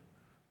cord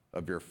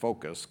of your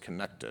focus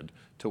connected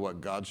to what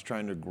God's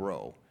trying to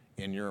grow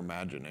in your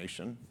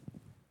imagination.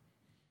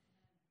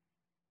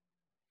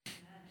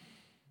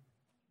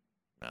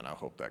 Man, I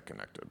hope that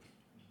connected.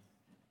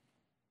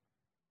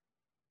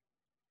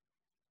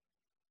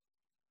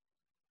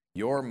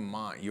 Your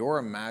mind, your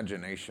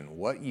imagination,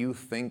 what you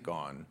think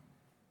on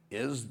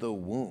is the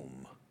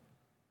womb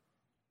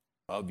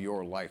of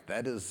your life.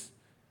 That's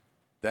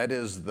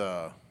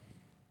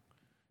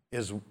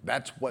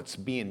what's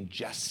being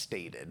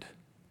gestated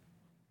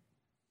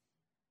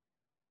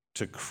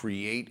to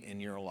create in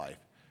your life.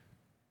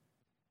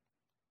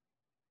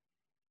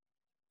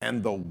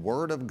 And the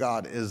Word of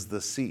God is the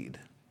seed.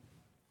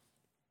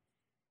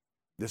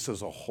 This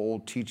is a whole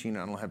teaching.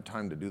 I don't have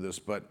time to do this,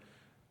 but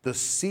the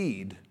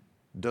seed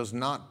does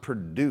not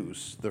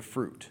produce the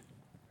fruit.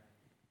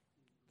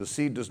 The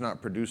seed does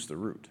not produce the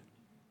root.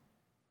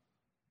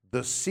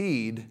 The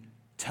seed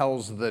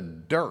tells the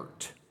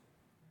dirt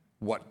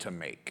what to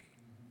make.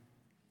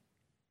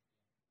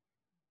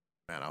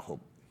 Man, I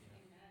hope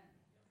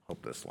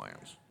this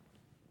lands.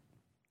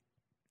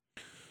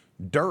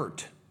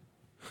 Dirt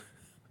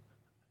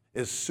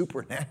is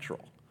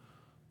supernatural.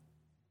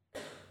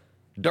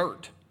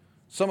 Dirt.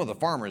 Some of the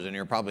farmers in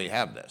here probably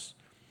have this.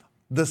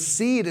 The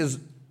seed is,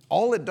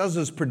 all it does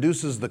is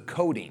produces the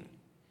coding.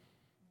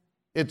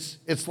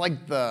 It's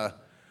like the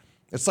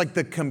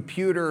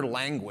computer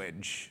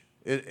language.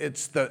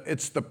 It's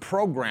the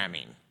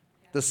programming.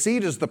 The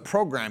seed is the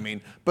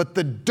programming, but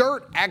the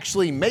dirt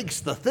actually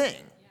makes the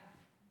thing.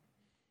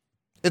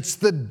 It's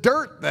the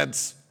dirt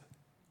that's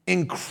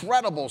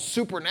incredible,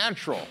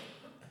 supernatural.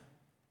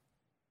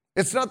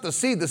 It's not the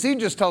seed. The seed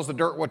just tells the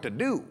dirt what to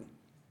do.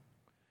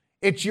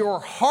 It's your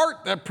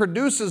heart that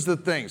produces the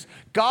things.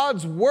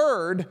 God's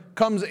word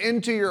comes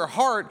into your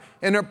heart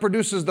and it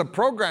produces the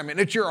programming.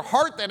 It's your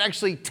heart that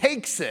actually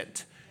takes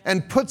it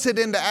and puts it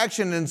into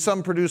action, and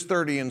some produce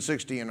 30 and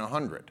 60 and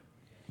 100.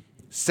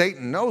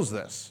 Satan knows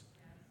this.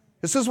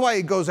 This is why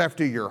he goes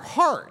after your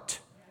heart,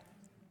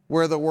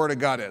 where the Word of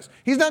God is.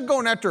 He's not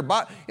going after...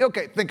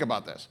 Okay, think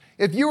about this.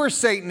 If you were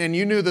Satan and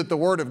you knew that the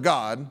Word of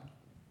God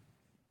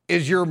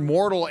is your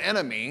mortal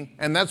enemy,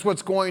 and that's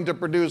what's going to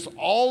produce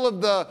all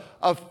of the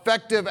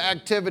effective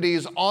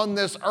activities on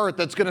this earth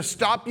that's going to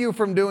stop you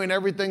from doing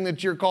everything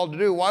that you're called to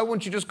do, why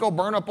wouldn't you just go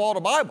burn up all the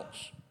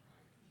Bibles?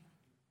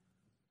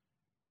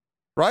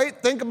 Right?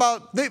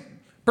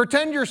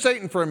 Pretend you're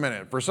Satan for a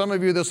minute. For some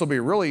of you, this will be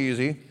really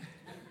easy.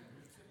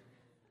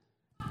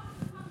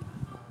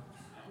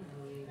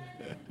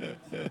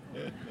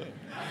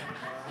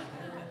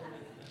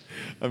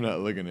 I'm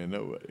not looking at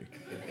nobody.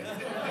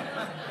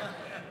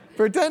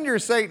 Pretend you're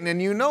Satan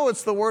and you know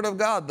it's the Word of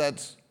God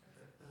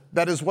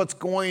that is what's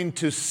going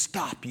to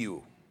stop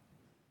you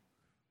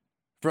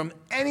from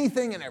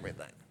anything and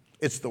everything.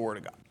 It's the Word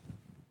of God.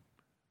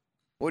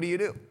 What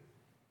do?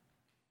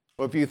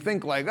 Well, if you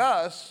think like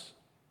us,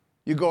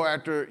 you'll go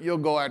after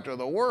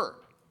the Word.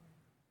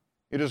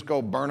 You just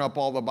go burn up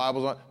all the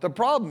Bibles. The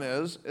problem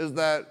is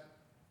that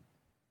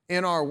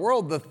in our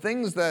world, the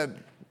things that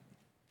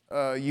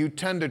you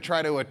tend to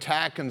try to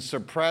attack and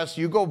suppress,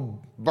 you go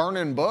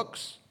burning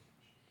books,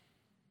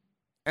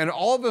 and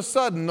all of a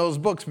sudden those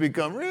books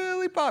become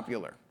really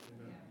popular.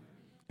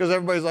 Because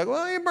everybody's like,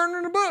 well, you're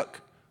burning a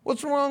book.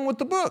 What's wrong with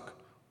the book?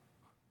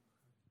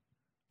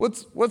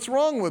 What's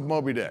wrong with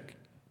Moby Dick?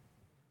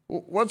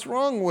 What's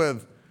wrong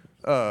with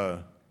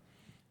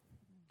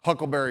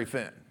Huckleberry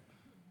Finn?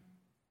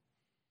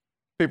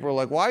 People are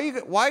like,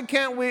 why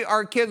can't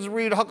our kids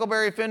read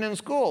Huckleberry Finn in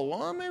school?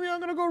 Well, maybe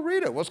I'm going to go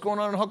read it. What's going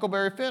on in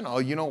Huckleberry Finn? Oh,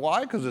 you know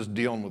why? Because it's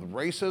dealing with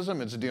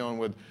racism. It's dealing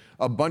with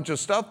a bunch of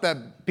stuff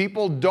that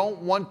people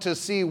don't want to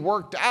see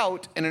worked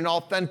out in an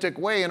authentic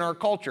way in our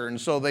culture.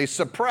 And so they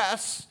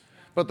suppress.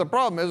 But the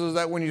problem is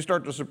that when you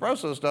start to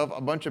suppress this stuff,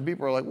 a bunch of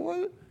people are like,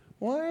 what?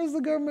 Why is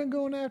the government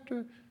going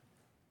after?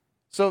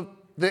 So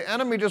the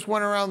enemy just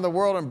went around the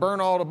world and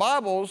burned all the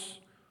Bibles.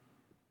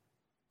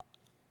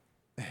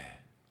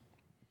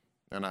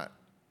 And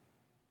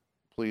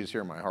please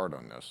hear my heart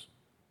on this.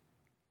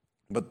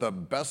 But the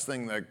best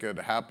thing that could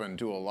happen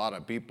to a lot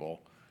of people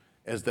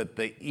is that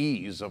the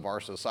ease of our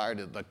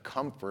society, the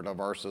comfort of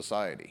our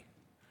society,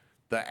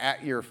 the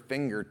at your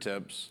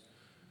fingertips,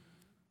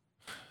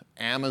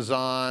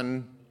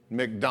 Amazon,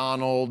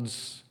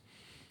 McDonald's,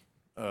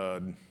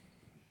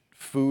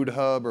 Food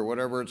Hub or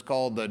whatever it's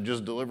called that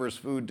just delivers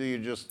food to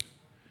you,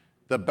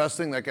 the best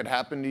thing that could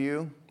happen to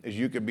you is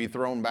you could be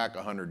thrown back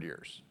 100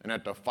 years and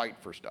have to fight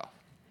for stuff.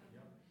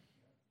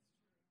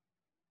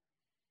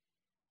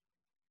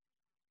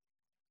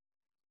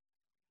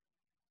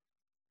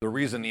 The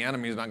reason the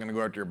enemy is not going to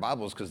go after your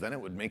Bible is because then it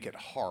would make it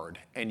hard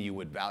and you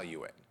would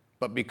value it.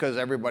 But because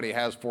everybody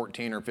has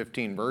 14 or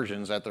 15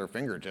 versions at their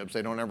fingertips,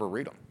 they don't ever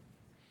read them.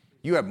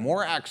 You have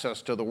more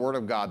access to the Word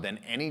of God than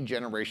any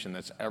generation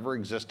that's ever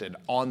existed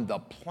on the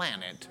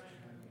planet.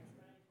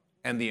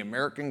 And the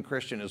American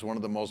Christian is one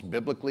of the most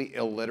biblically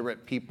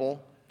illiterate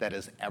people that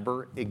has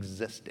ever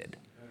existed.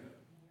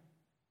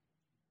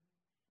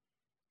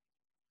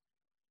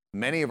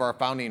 Many of our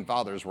founding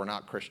fathers were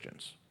not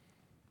Christians.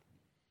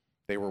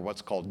 They were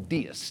what's called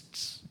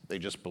deists. They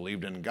just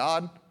believed in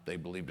God. They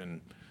believed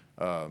in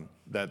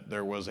that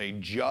there was a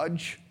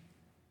judge,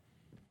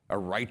 a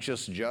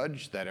righteous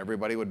judge that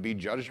everybody would be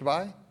judged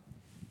by.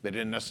 They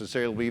didn't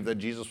necessarily believe that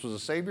Jesus was a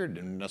Savior,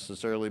 didn't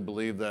necessarily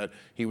believe that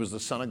he was the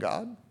Son of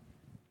God,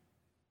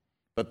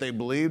 but they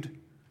believed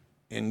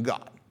in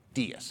God,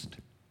 deist.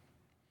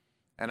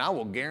 And I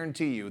will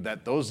guarantee you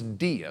that those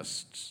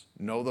deists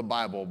know the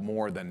Bible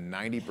more than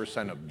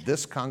 90% of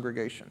this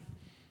congregation.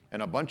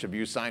 And a bunch of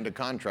you signed a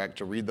contract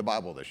to read the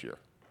Bible this year.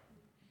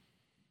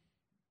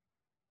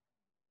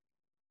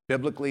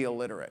 Biblically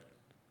illiterate.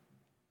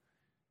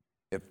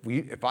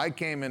 If I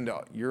came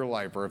into your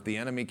life, or if the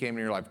enemy came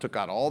into your life, took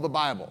out all the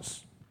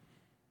Bibles,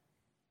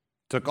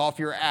 took off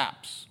your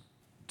apps,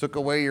 took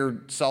away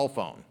your cell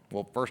phone.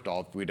 Well, first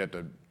off, we'd have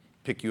to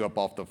pick you up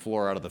off the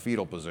floor out of the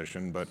fetal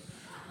position, but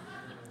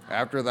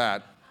after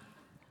that,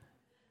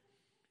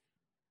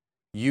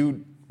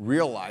 you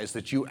realize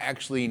that you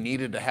actually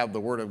needed to have the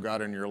Word of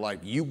God in your life.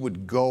 You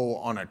would go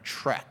on a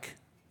trek.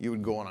 You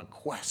would go on a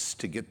quest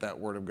to get that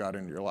Word of God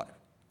into your life.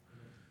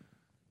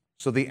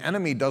 So the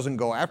enemy doesn't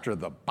go after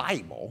the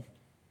Bible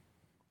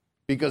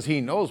because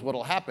he knows what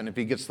will happen if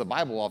he gets the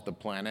Bible off the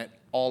planet.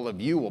 All of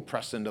you will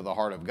press into the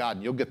heart of God,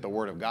 and you'll get the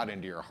Word of God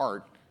into your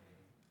heart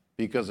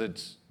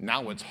because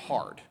now it's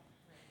hard.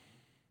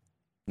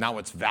 Now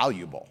it's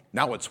valuable.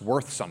 Now it's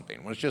worth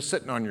something. When it's just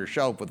sitting on your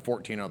shelf with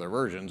 14 other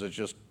versions, it's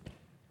just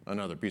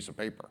another piece of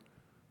paper.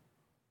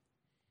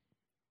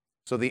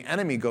 So the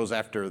enemy goes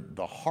after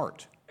the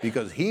heart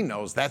because he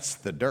knows that's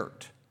the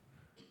dirt.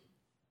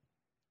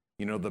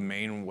 You know the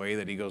main way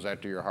that he goes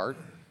after your heart?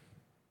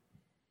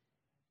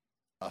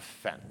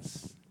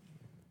 Offense.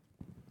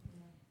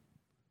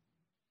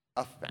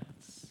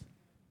 Offense.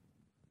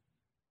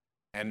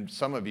 And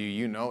some of you,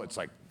 you know it's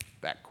like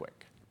that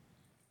quick.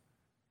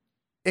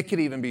 It could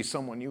even be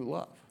someone you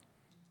love.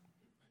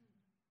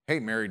 Hey,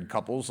 married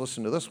couples,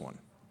 listen to this one.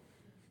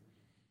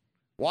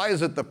 Why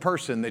is it the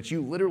person that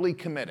you literally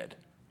committed?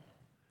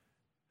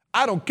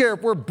 I don't care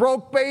if we're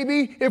broke,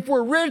 baby, if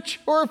we're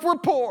rich, or if we're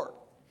poor.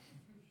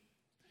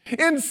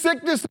 In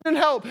sickness and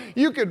in health,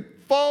 you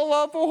could fall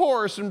off a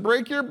horse and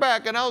break your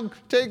back, and I'll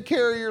take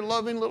care of your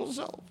loving little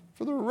self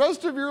for the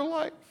rest of your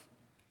life.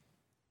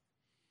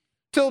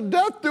 Till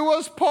death do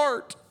us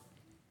part.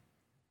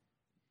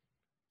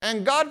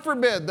 And God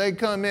forbid they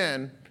come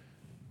in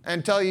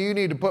and tell you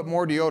need to put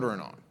more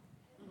deodorant on.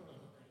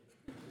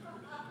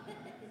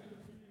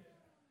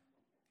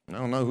 I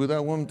don't know who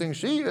that woman thinks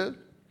she is.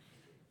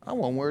 I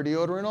won't wear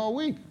deodorant all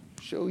week.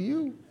 Show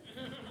you.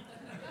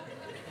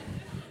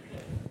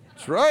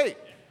 That's right.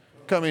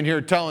 Come in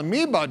here telling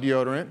me about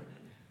deodorant.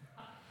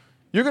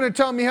 You're going to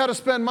tell me how to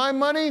spend my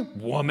money?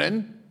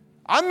 Woman,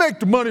 I make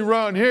the money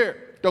around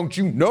here. Don't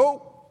you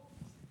know?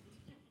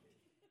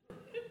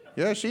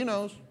 Yeah, she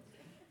knows.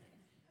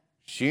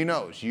 She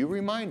knows. You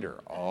remind her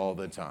all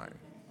the time.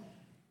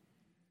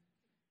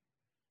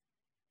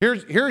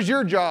 Here's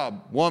your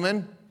job,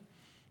 woman.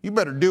 You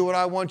better do what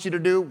I want you to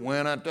do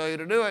when I tell you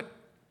to do it.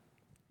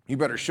 You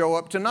better show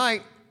up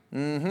tonight.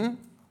 You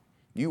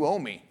owe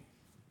me,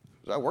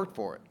 because I worked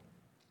for it.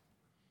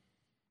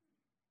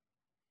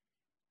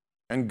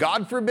 And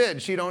God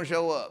forbid she don't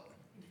show up.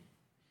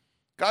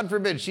 God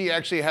forbid she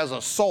actually has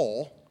a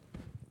soul,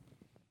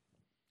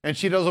 and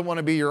she doesn't want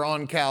to be your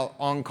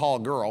on-call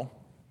girl.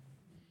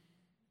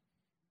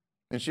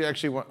 And she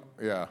actually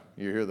yeah,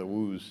 you hear the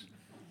woos.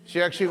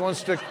 She actually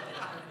wants to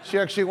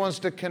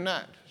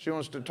connect. She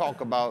wants to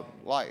talk about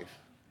life.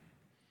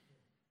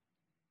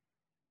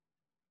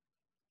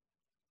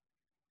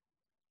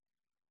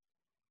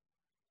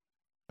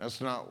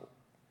 That's not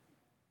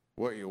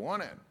what you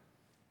wanted.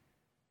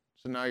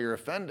 So now you're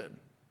offended.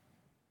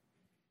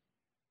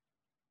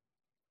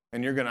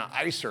 And you're going to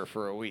ice her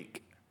for a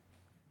week.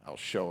 I'll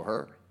show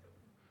her.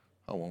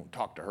 I won't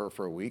talk to her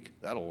for a week.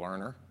 That'll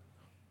learn her.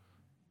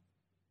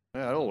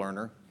 Yeah, it'll learn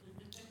her.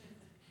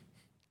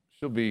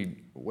 She'll be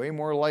way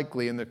more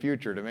likely in the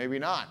future to maybe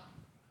not,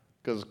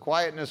 because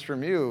quietness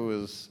from you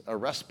is a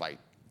respite.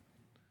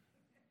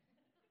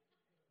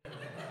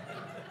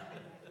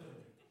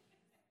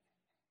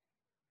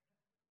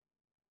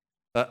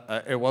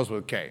 It was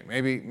with Kay.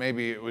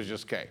 Maybe it was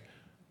just Kay.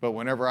 But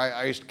whenever I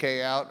iced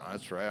Kay out,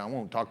 that's right, I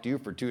won't talk to you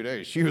for 2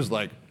 days. She was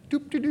like,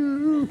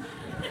 doop-de-doo.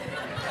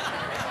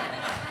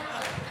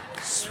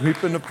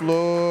 Sweeping the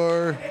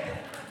floor.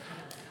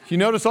 You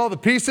notice all the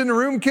peace in the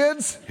room,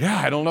 kids? Yeah,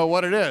 I don't know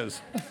what it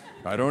is.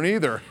 I don't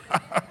either.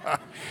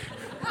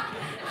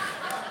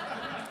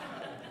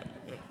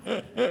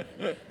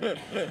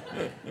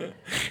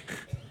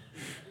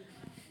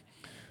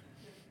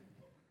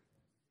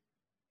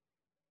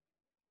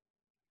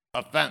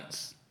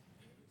 Offense.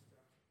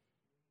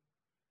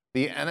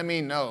 The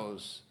enemy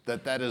knows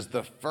that that is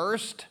the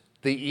first,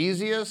 the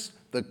easiest,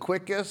 the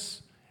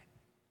quickest,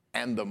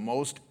 and the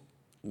most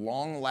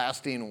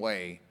long-lasting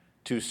way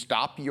to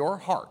stop your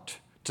heart,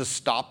 to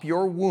stop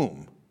your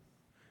womb.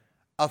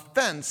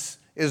 Offense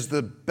is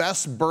the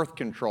best birth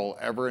control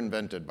ever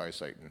invented by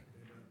Satan.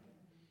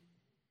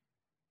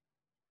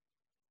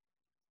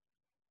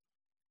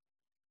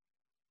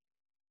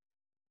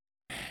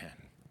 Man.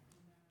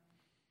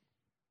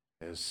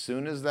 As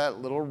soon as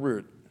that little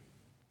root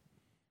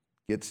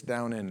gets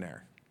down in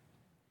there,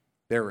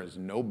 there is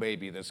no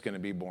baby that's going to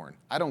be born.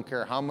 I don't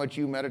care how much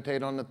you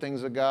meditate on the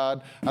things of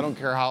God. I don't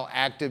care how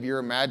active your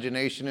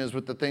imagination is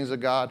with the things of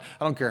God.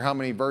 I don't care how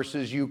many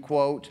verses you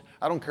quote.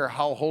 I don't care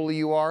how holy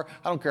you are.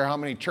 I don't care how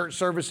many church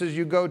services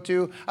you go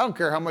to. I don't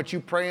care how much you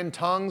pray in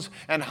tongues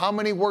and how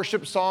many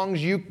worship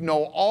songs you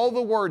know all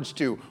the words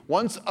to.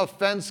 Once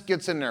offense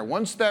gets in there,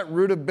 once that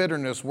root of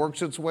bitterness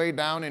works its way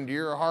down into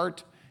your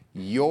heart,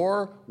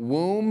 your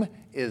womb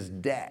is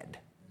dead.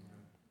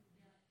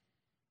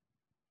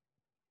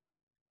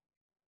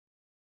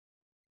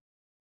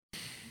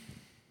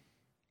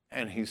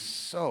 And he's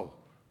so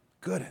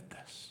good at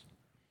this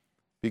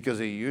because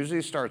he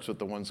usually starts with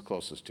the ones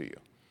closest to you.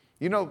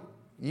 You know,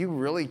 you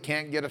really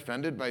can't get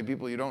offended by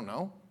people you don't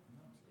know.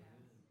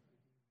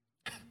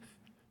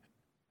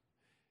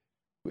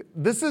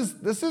 This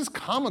is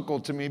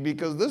comical to me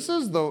because this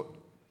is the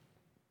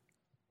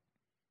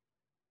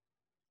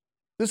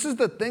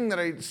thing that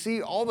I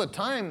see all the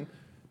time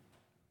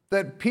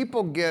that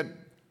people get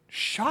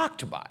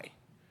shocked by.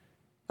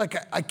 Like,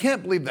 I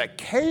can't believe that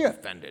Kay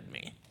offended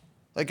me.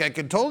 Like, I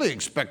could totally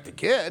expect the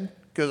kid,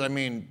 because, I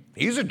mean,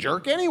 he's a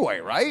jerk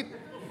anyway, right?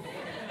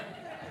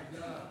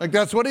 Like,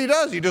 that's what he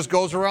does. He just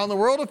goes around the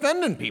world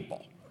offending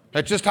people.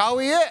 That's just how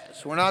he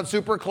is. We're not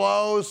super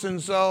close,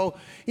 and so,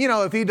 you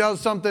know, if he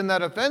does something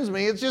that offends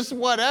me, it's just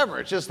whatever.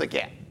 It's just the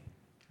kid.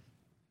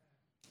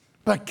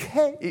 But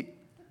Kay,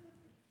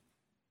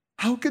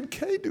 how could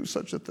Kay do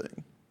such a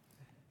thing?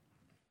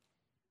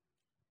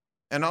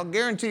 And I'll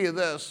guarantee you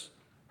this,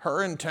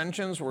 her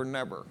intentions were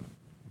never,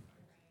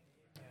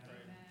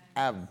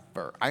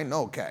 ever. I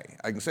know Kay.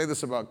 I can say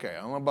this about Kay.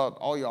 I don't know about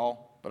all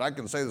y'all, but I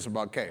can say this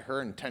about Kay.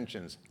 Her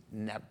intentions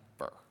never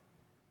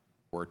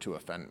were to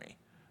offend me.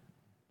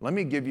 Let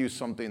me give you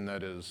something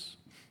that is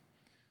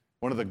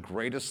one of the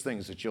greatest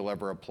things that you'll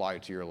ever apply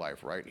to your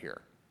life right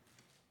here.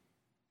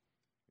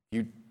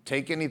 You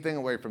take anything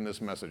away from this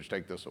message,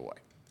 take this away.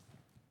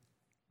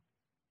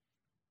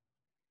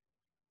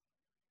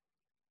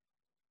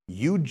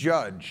 You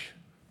judge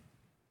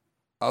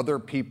other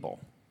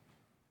people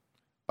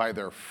by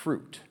their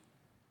fruit,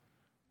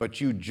 but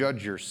you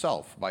judge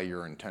yourself by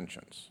your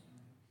intentions.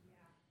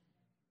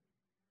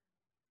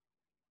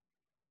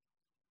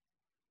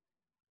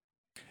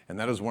 And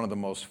that is one of the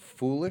most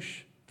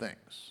foolish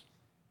things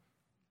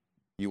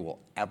you will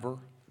ever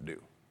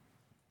do.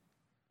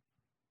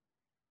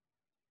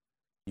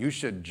 You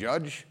should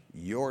judge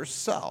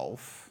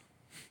yourself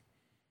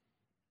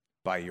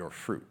by your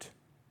fruit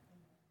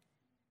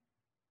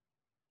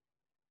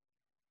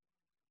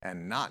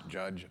and not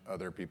judge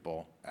other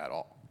people at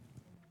all.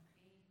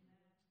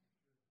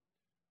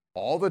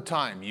 All the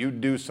time you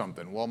do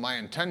something, well, my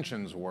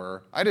intentions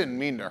were, I didn't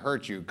mean to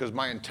hurt you because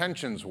my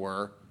intentions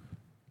were,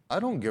 I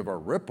don't give a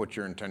rip what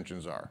your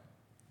intentions are.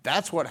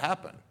 That's what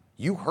happened.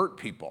 You hurt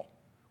people.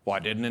 Well, I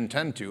didn't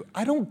intend to.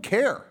 I don't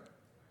care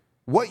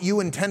what you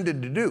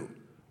intended to do.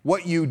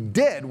 What you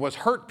did was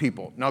hurt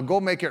people. Now go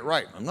make it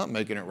right. I'm not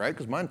making it right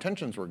because my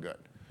intentions were good.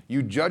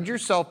 You judge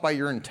yourself by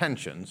your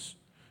intentions,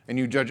 and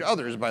you judge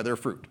others by their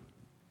fruit.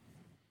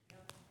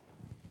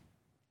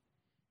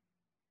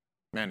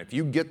 Man, if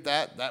you get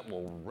that, that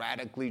will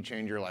radically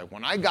change your life.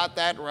 When I got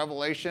that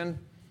revelation,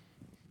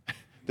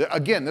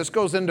 again, this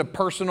goes into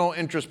personal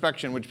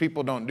introspection, which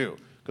people don't do,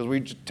 because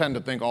we tend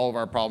to think all of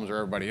our problems are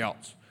everybody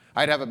else.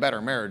 I'd have a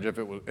better marriage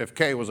if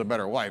Kay was a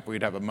better wife,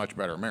 we'd have a much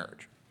better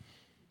marriage.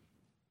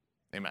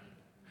 Amen.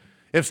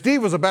 If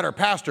Steve was a better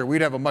pastor,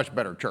 we'd have a much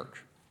better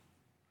church.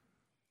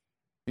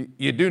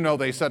 You do know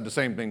they said the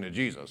same thing to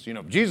Jesus. You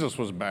know, if Jesus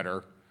was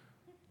better,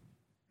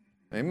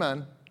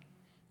 amen.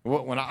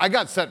 When I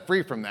got set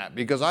free from that,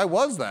 because I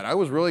was that. I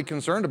was really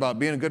concerned about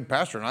being a good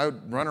pastor, and I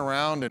would run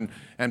around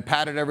and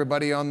patted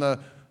everybody on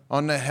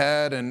the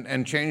head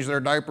and change their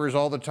diapers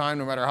all the time,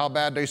 no matter how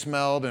bad they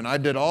smelled, and I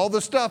did all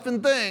the stuff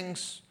and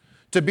things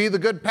to be the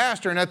good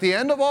pastor. And at the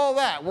end of all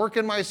that,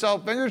 working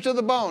myself fingers to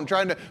the bone,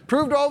 trying to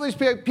prove to all these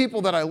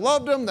people that I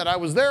loved them, that I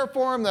was there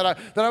for them, that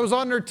I was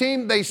on their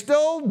team, they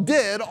still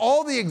did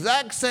all the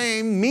exact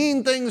same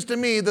mean things to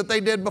me that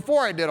they did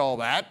before I did all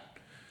that.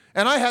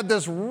 And I had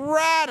this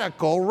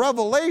radical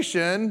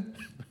revelation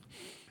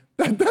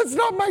that that's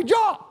not my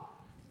job.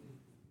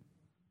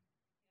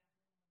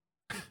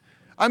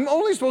 I'm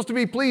only supposed to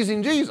be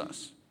pleasing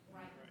Jesus.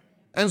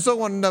 And so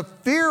when the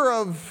fear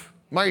of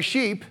my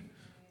sheep,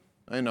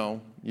 I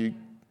know, you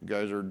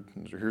guys are,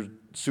 here's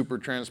super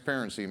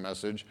transparency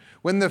message.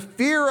 When the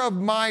fear of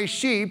my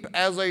sheep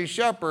as a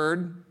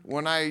shepherd,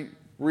 when I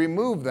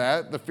remove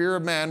that, the fear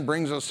of man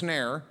brings a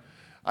snare,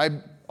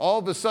 I all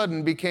of a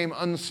sudden became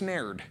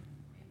unsnared.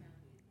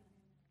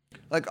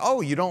 Like,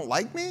 oh, you don't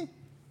like me?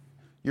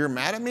 You're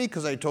mad at me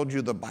because I told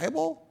you the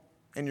Bible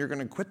and you're going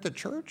to quit the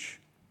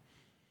church?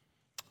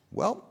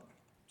 Well,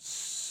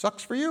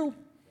 sucks for you.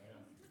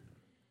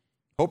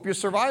 Hope you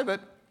survive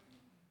it.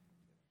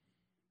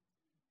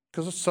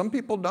 Because some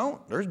people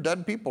don't. There's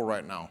dead people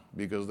right now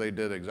because they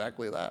did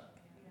exactly that.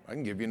 I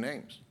can give you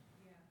names.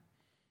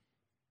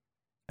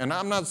 And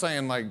I'm not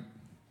saying like,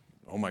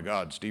 oh my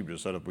God, Steve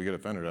just said if we get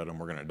offended at him,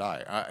 we're going to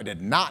die. I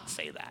did not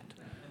say that.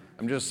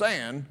 I'm just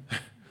saying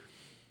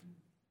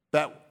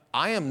that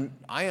I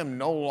am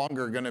no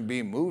longer going to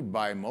be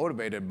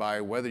motivated by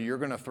whether you're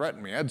going to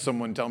threaten me. I had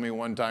someone tell me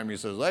one time, he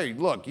says, hey,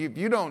 look, if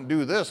you don't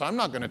do this, I'm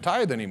not going to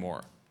tithe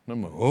anymore. And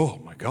I'm like, oh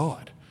my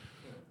God,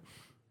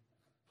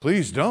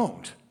 please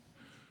don't.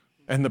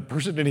 And the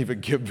person didn't even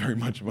give very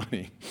much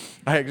money.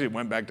 I actually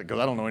went back to, because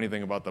I don't know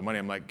anything about the money.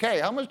 I'm like, Kay,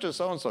 how much does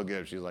so-and-so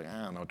give? She's like,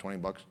 I don't know,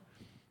 $20.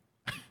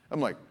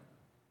 I'm like,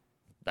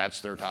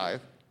 that's their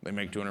tithe? They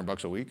make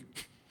 $200 a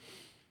week?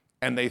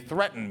 And they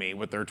threatened me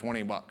with their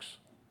 $20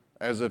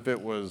 as if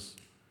it was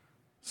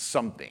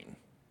something.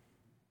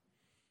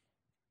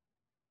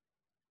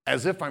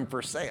 As if I'm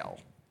for sale.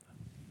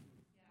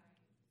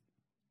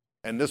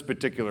 And this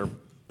particular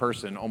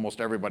person,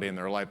 almost everybody in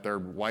their life, their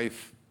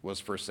wife was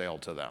for sale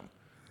to them.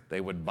 They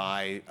would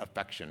buy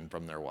affection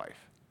from their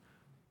wife.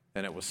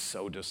 And it was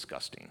so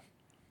disgusting.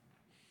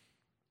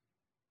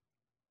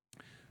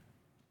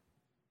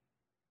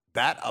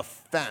 That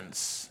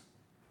offense,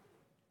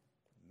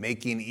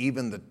 making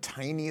even the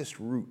tiniest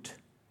root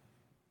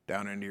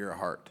down into your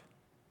heart,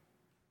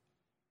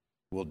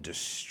 will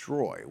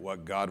destroy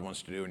what God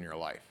wants to do in your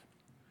life.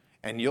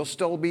 And you'll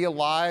still be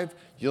alive.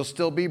 You'll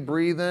still be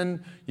breathing.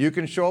 You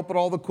can show up at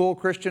all the cool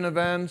Christian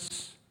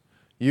events.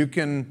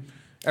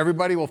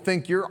 Everybody will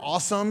think you're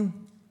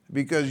awesome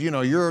because,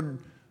 you're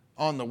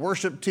on the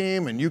worship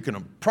team and you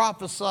can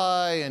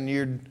prophesy and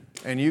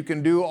you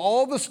can do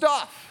all the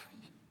stuff.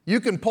 You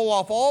can pull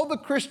off all the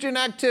Christian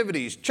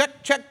activities.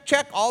 Check, check,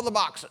 check all the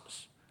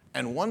boxes.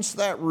 And once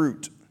that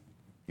root,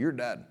 you're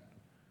dead.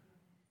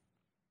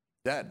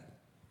 Dead.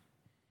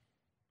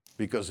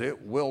 Because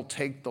it will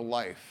take the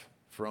life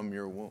from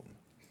your womb.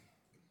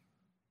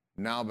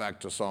 Now back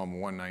to Psalm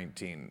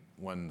 119,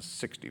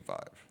 165,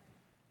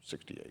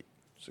 68.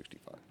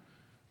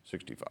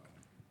 65.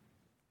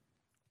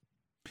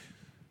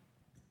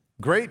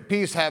 Great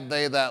peace have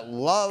they that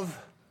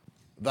love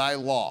thy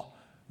law.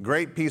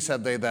 Great peace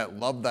have they that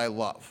love thy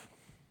love.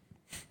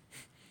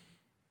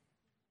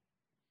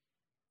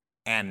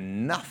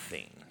 and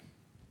nothing.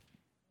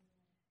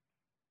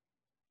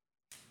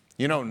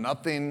 You know,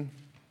 nothing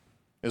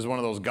is one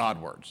of those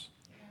God words.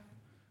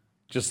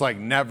 Just like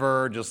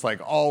never, just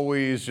like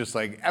always, just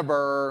like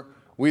ever.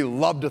 We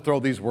love to throw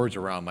these words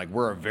around like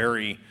we're a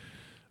very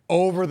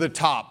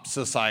over-the-top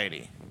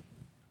society.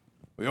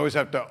 We always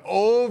have to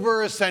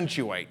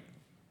over-accentuate.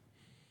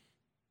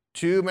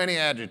 Too many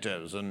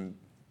adjectives. And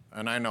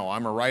I know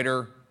I'm a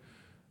writer,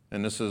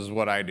 and this is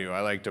what I do.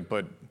 I like to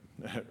put,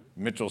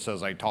 Mitchell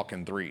says I talk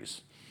in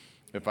threes.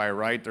 If I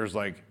write, there's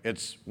like,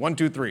 it's 1,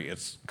 2, 3.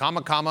 It's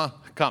comma, comma,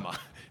 comma.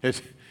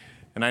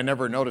 And I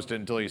never noticed it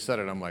until he said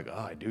it. I'm like,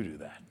 oh, I do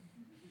that.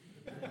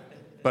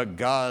 But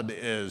God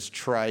is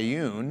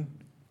triune.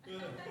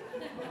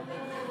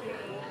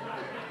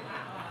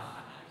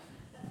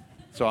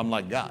 So I'm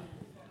like God.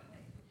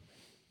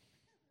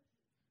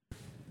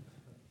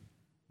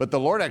 But the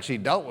Lord actually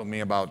dealt with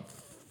me about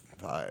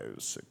 5,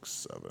 6,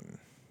 7,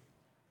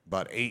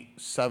 about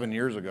 7, 8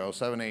 years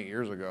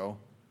ago,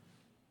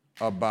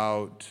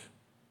 about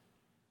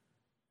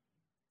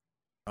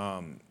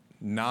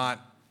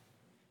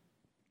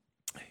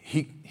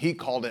he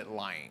called it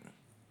lying.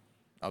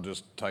 I'll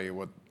just tell you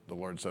what the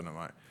Lord said to me.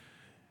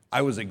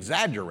 I was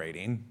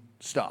exaggerating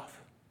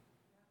stuff.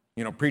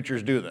 You know,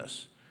 preachers do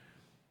this.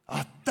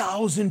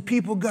 1,000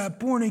 people got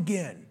born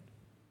again.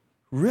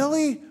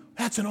 Really?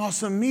 That's an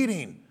awesome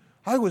meeting.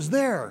 I was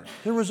there.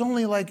 There was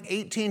only like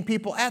 18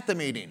 people at the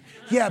meeting.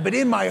 Yeah, but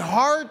in my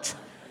heart,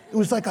 it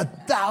was like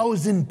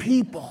 1,000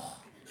 people.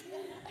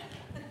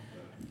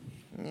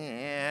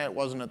 Yeah, it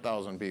wasn't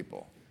 1,000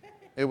 people.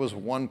 It was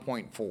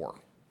 1.4.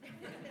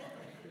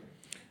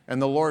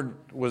 And the Lord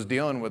was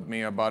dealing with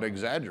me about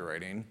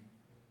exaggerating.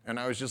 And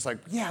I was just like,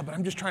 yeah, but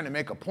I'm just trying to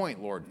make a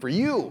point, Lord, for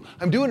you.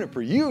 I'm doing it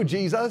for you,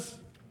 Jesus.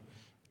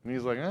 And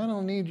he's like, I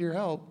don't need your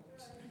help.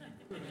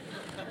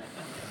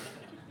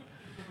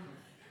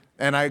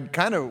 And I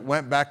kind of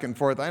went back and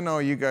forth. I know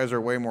you guys are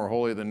way more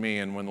holy than me,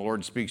 and when the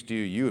Lord speaks to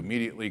you, you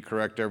immediately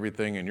correct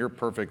everything, and you're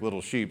perfect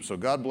little sheep, so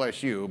God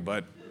bless you,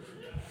 but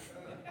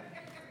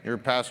your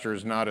pastor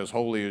is not as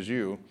holy as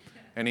you.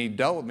 And he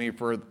dealt with me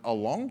for a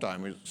long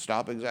time. He said,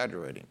 stop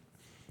exaggerating.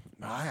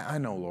 I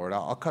know, Lord.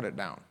 I'll cut it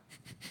down.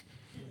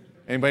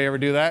 Anybody ever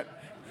do that?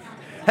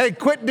 Hey,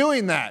 quit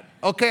doing that.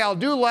 Okay, I'll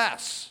do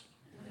less.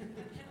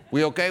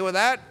 We okay with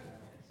that?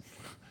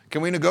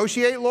 Can we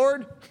negotiate,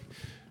 Lord?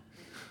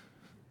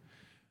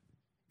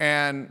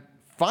 And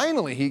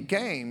finally he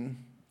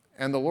came,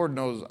 and the Lord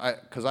knows,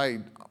 because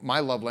my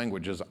love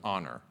language is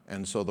honor.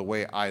 And so the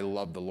way I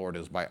love the Lord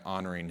is by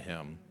honoring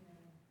him.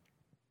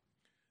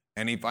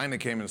 And he finally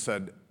came and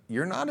said,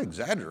 you're not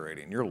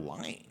exaggerating, you're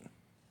lying.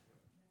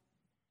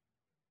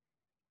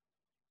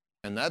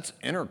 And that's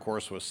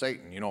intercourse with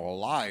Satan. You know, a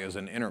lie is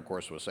an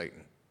intercourse with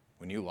Satan.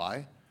 When you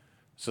lie,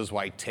 this is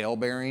why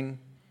tale-bearing,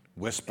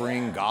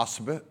 whispering,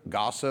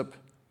 gossip,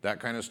 that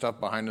kind of stuff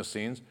behind the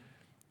scenes,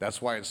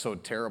 that's why it's so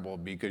terrible,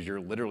 because you're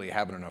literally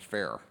having an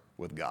affair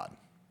with God,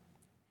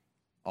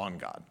 on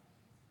God,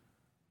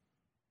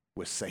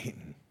 with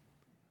Satan.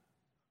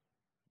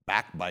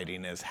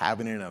 Backbiting is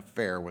having an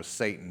affair with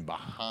Satan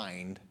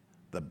behind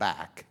the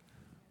back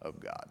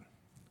of God.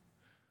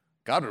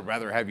 God would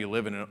rather have you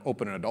live in an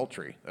open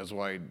adultery. That's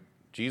why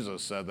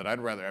Jesus said that I'd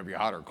rather have you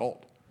hot or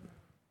cold.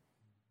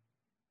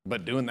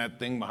 But doing that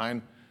thing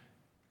behind,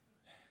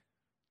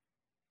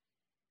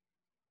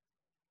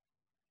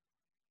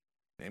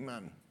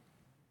 amen.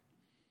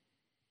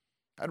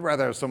 I'd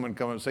rather have someone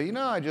come and say, you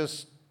know, I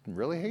just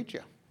really hate you.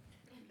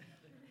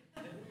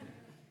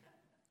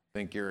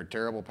 Think you're a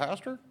terrible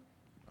pastor?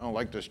 I don't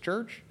like this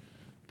church.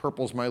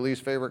 Purple's my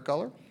least favorite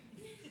color.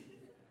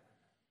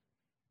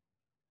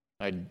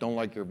 I don't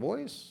like your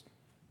voice.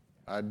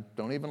 I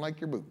don't even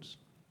like your boots.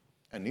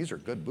 And these are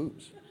good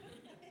boots.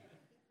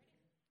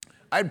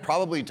 I'd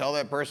probably tell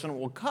that person,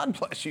 well, God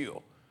bless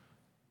you.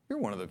 You're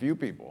one of the few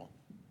people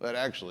that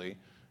actually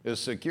is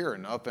secure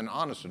enough and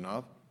honest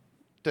enough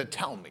to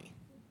tell me.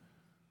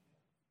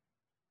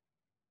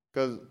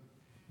 Because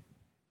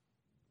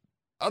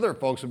other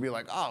folks would be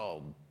like,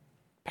 oh,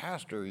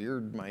 pastor,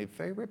 you're my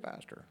favorite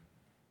pastor.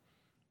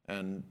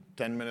 And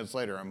 10 minutes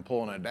later, I'm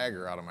pulling a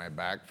dagger out of my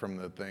back from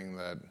the thing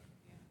that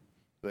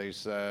they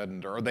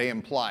said, or they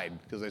implied,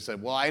 because they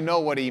said, well, I know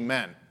what he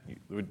meant.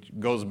 Which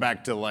goes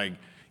back to like,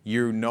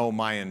 you know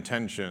my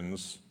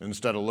intentions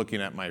instead of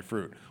looking at my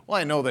fruit. Well,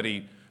 I know that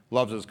he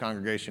loves his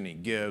congregation, he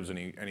gives, and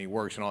he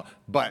works and all,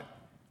 but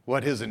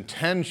what his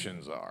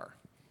intentions are.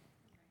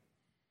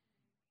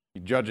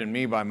 You're judging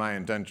me by my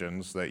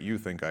intentions that you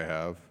think I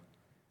have,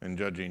 and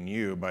judging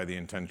you by the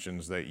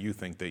intentions that you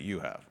think that you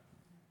have.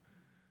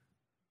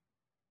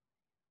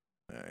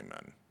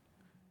 Amen.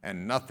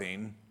 And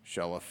nothing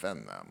shall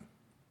offend them.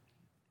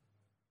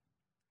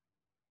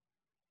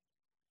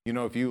 You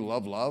know, if you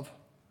love,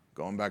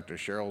 going back to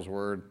Cheryl's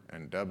word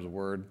and Deb's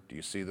word, do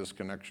you see this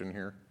connection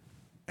here?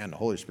 And the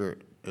Holy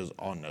Spirit is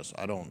on this.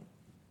 I don't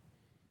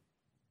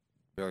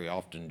very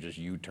often just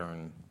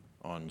U-turn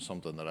on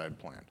something that I had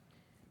planned.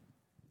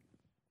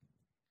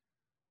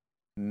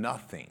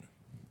 Nothing,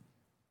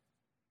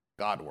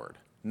 God word,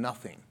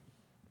 nothing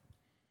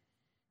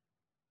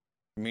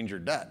It means you're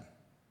dead.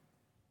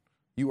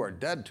 You are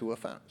dead to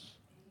offense.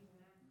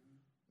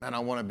 And I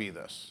want to be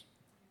this.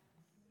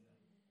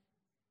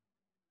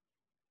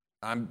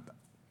 I'm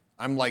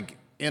like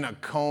in a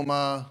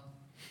coma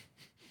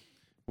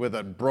with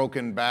a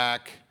broken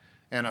back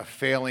and a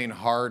failing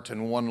heart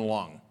and one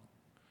lung.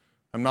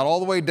 I'm not all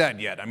the way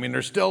dead yet. I mean,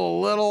 there's still a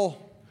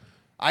little,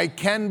 I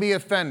can be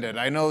offended.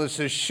 I know this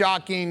is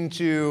shocking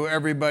to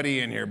everybody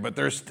in here, but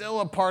there's still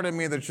a part of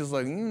me that's just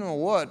like, you know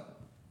what,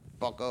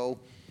 bucko,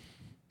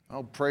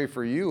 I'll pray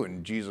for you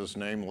in Jesus'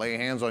 name, lay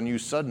hands on you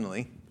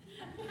suddenly.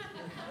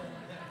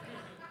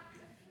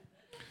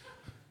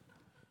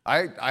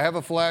 I have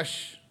a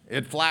flesh.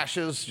 It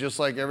flashes just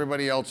like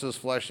everybody else's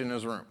flesh in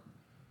his room.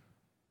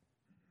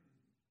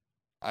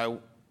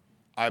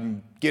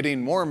 I'm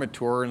getting more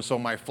mature, and so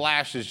my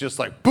flash is just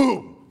like,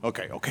 boom!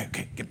 Okay,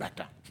 get back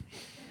down.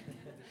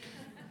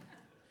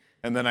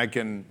 And then I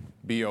can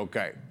be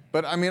okay.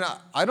 But I mean,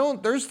 I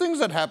don't, there's things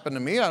that happen to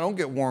me I don't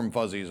get warm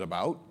fuzzies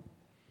about.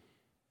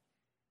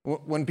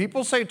 When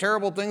people say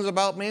terrible things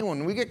about me,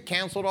 when we get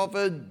canceled off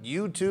of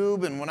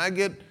YouTube, and when I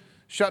get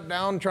shut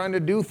down trying to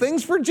do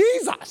things for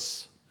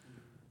Jesus.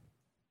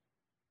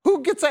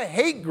 Who gets a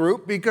hate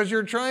group because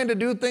you're trying to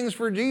do things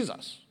for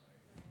Jesus?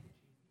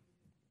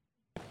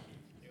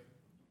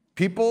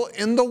 People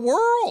in the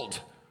world.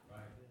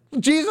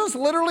 Jesus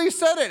literally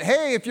said it.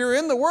 Hey, if you're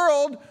in the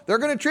world, they're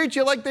going to treat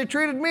you like they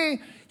treated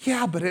me.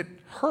 Yeah, but it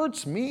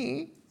hurts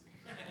me.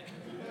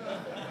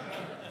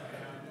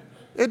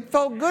 It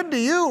felt good to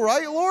you,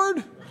 right,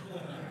 Lord?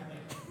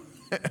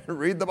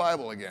 Read the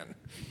Bible again.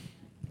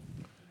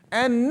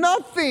 And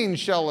nothing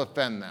shall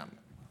offend them.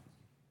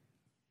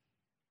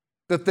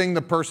 The thing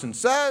the person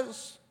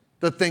says,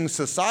 the thing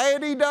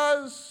society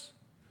does,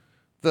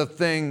 the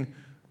thing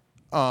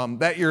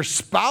that your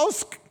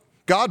spouse,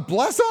 God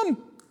bless them,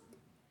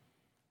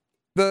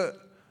 the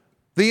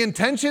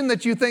intention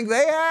that you think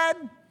they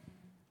had,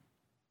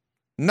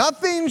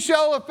 nothing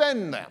shall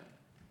offend them.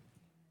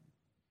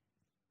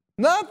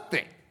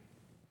 Nothing.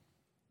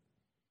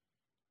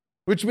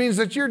 Which means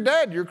that you're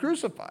dead, you're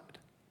crucified.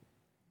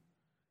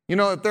 You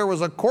know, if there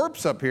was a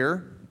corpse up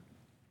here,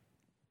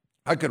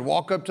 I could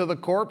walk up to the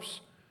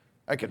corpse,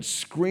 I could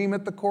scream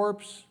at the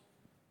corpse,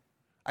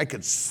 I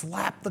could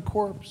slap the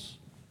corpse,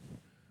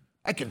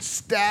 I could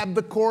stab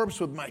the corpse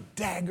with my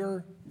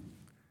dagger,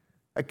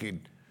 I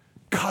could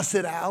cuss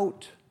it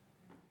out,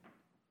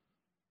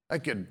 I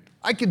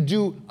could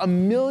do a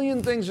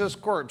million things to this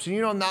corpse, and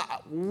you know,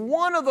 not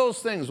one of those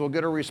things will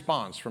get a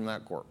response from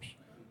that corpse.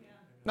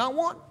 Not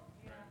one.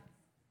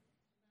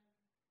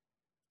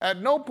 At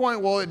no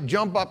point will it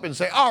jump up and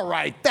say, all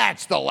right,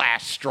 that's the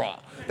last straw.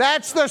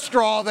 That's the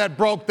straw that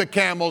broke the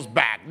camel's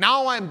back.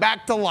 Now I'm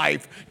back to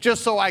life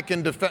just so I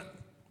can defend.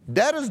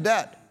 Dead is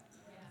dead.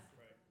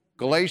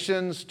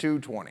 Galatians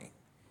 2:20.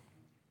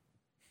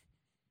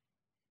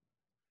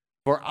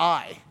 For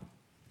I,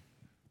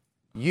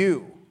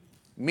 you,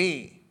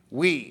 me,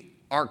 we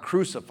are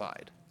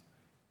crucified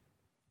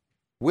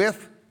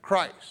with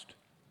Christ.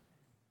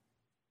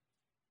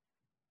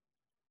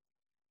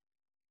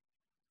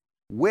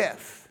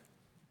 With.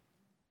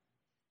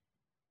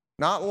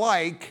 Not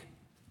like,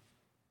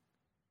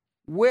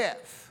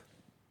 with.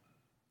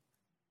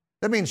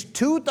 That means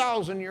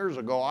 2,000 years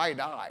ago I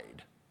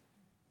died.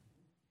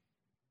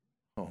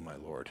 Oh, my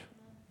Lord.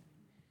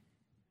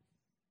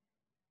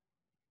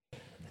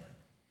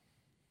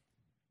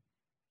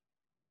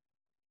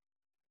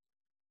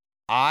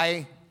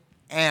 I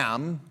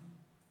am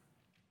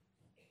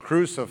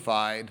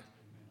crucified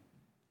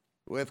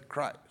with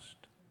Christ.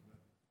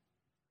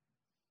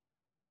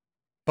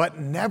 But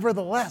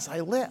nevertheless, I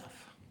live.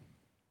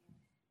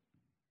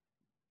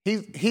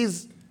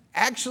 He's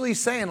actually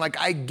saying, like,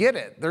 I get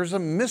it. There's a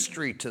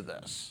mystery to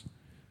this.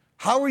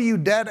 How are you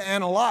dead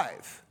and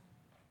alive?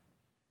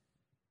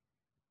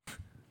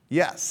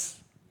 Yes.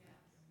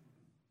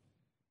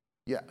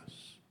 Yes.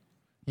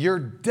 You're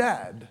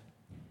dead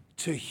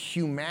to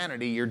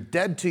humanity. You're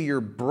dead to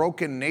your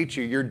broken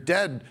nature. You're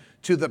dead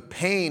to the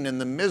pain and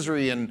the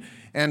misery and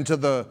to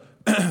the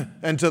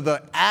and to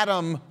the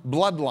Adam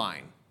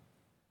bloodline.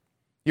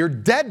 You're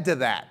dead to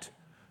that,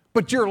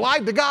 but you're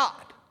alive to God.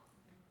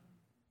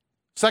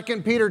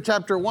 2 Peter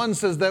chapter 1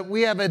 says that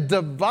we have a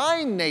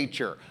divine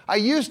nature. I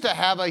used to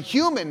have a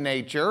human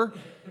nature,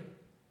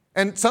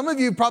 and some of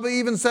you probably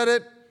even said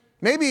it,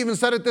 maybe even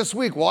said it this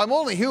week. Well, I'm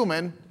only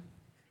human.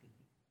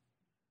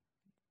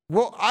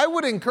 Well, I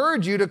would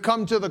encourage you to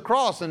come to the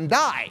cross and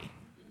die.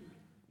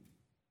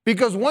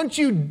 Because once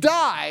you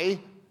die,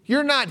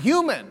 you're not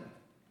human.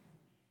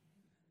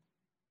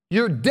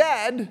 You're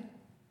dead,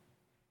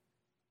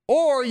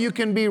 or you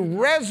can be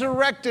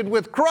resurrected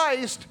with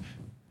Christ,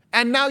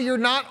 and now you're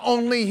not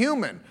only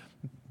human.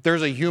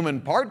 There's a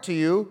human part to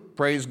you,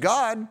 praise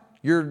God.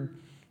 Your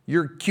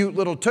cute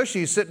little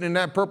tushy sitting in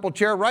that purple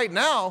chair right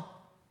now.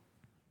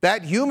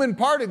 That human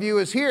part of you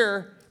is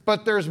here,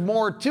 but there's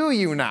more to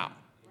you now.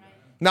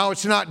 Now,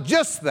 it's not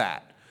just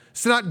that.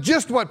 It's not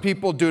just what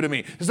people do to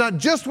me. It's not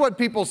just what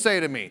people say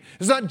to me.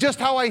 It's not just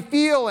how I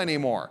feel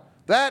anymore.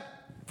 That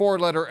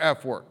four-letter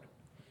F word.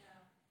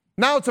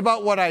 Now it's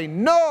about what I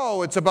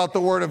know. It's about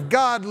the Word of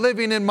God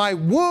living in my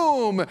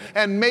womb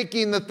and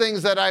making the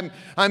things that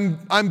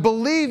I'm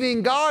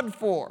believing God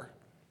for.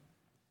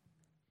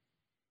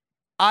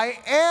 I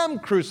am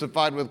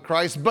crucified with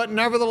Christ, but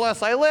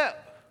nevertheless I live.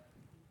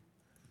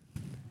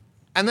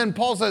 And then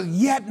Paul says,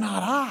 yet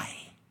not I.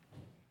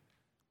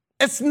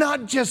 It's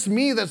not just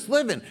me that's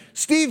living.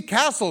 Steve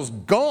Castle's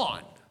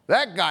gone.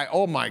 That guy,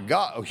 oh my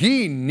God,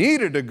 he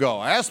needed to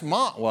go. Ask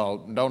Mom. Well,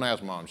 don't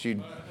ask Mom.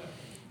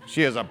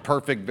 She has a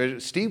perfect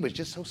vision. Steve was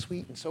just so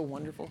sweet and so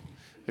wonderful.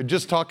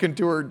 Just talking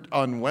to her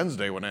on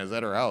Wednesday when I was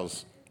at her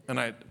house, and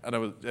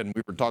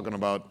we were talking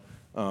about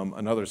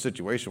another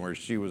situation where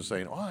she was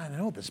saying, oh, I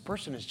know this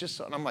person is just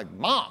so, and I'm like,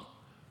 Mom,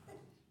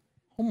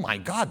 oh my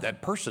God,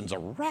 that person's a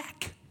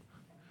wreck.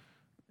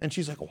 And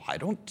she's like, oh, I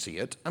don't see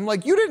it. I'm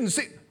like, you didn't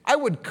see. I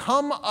would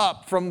come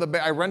up from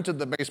I rented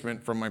the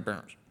basement from my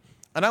parents.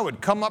 And I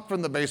would come up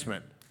from the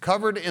basement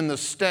covered in the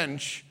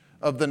stench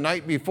of the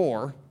night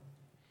before,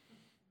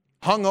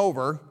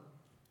 hungover,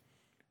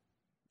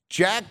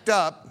 jacked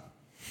up,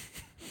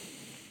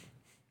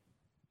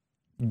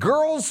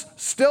 girls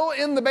still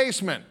in the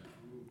basement.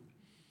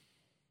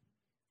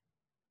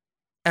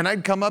 And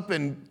I'd come up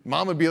and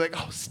Mom would be like,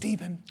 oh,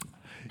 Stephen,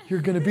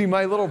 you're going to be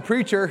my little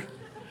preacher.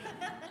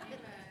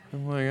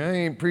 I'm like, I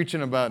ain't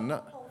preaching about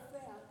nothing.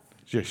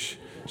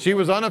 She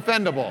was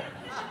unoffendable.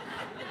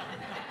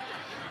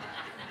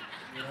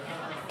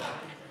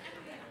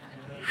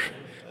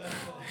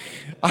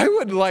 I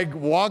would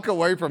walk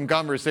away from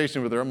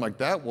conversation with her. I'm like,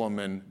 that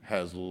woman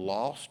has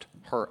lost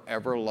her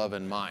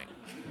ever-loving mind.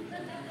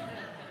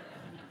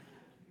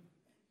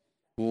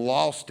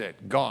 Lost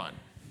it, gone.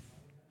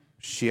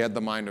 She had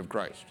the mind of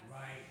Christ.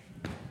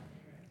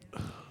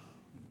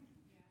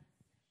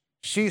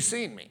 She's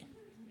seen me.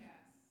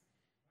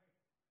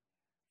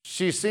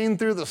 She's seen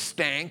through the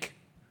stank,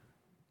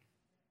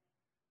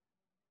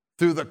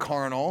 through the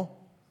carnal,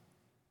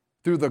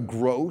 through the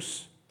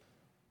gross.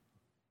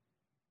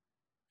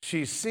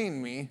 She's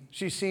seen me.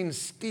 She's seen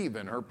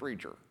Stephen, her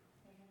preacher.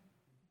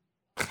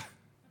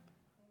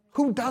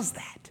 Who does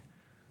that?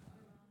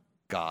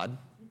 God.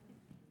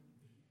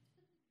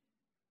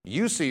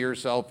 You see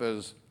yourself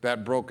as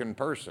that broken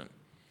person.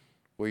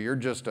 Well, you're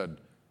just an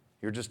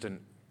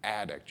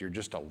addict. You're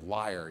just a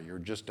liar. You're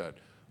just a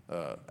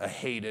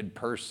hated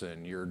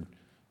person.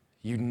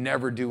 You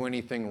never do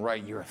anything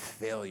right. You're a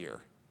failure.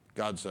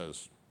 God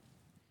says,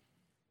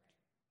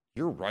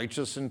 you're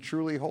righteous and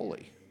truly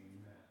holy.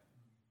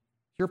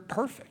 You're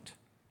perfect.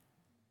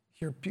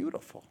 You're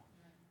beautiful.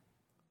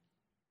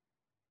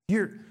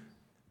 You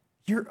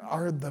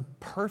are the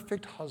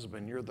perfect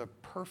husband. You're the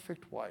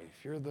perfect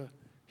wife.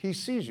 He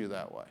sees you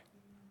that way.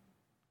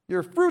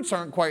 Your fruits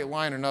aren't quite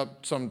lining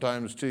up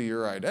sometimes to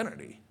your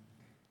identity,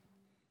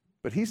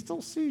 but he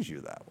still sees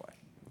you that way.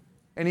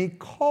 And he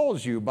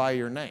calls you by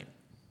your name.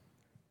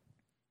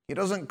 He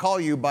doesn't call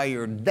you by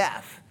your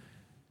death.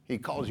 He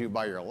calls you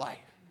by your life.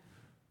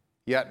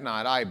 Yet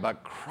not I,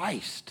 but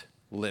Christ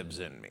lives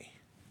in me.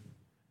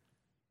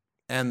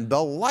 And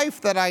the life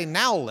that I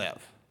now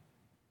live,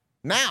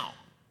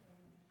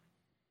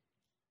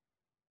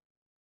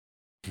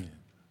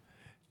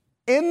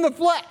 in the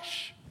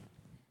flesh.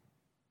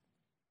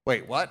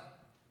 Wait, what?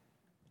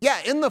 Yeah,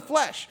 in the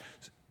flesh.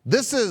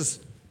 This is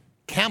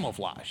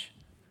camouflage.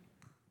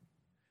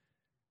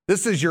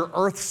 This is your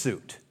earth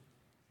suit.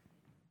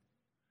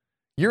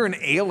 You're an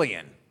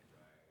alien.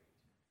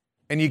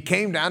 And you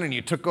came down and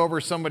you took over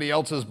somebody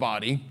else's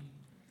body.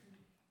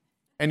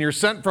 And you're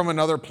sent from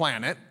another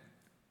planet,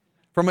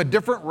 from a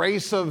different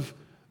race of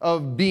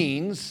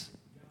beings.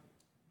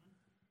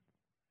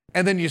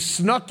 And then you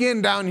snuck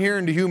in down here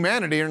into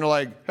humanity and you're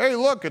like, hey,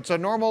 look, it's a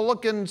normal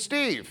looking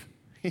Steve.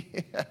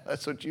 Yeah,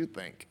 that's what you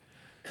think.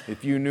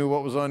 If you knew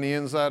what was on the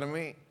inside of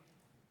me.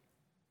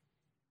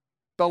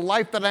 The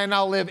life that I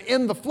now live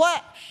in the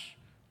flesh.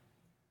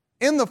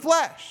 In the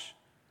flesh.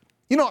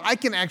 You know, I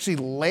can actually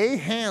lay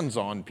hands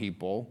on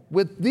people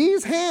with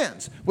these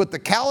hands, with the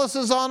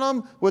calluses on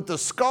them, with the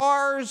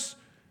scars,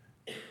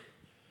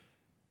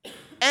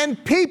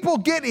 and people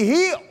get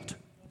healed.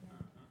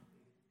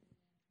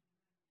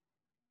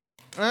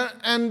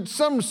 And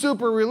some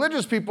super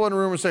religious people in the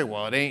room will say,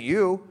 well, it ain't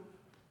you.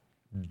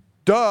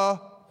 Duh.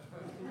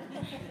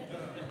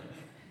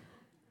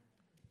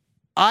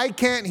 I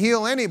can't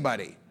heal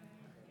anybody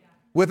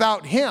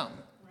without him.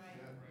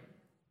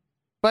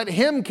 But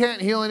him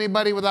can't heal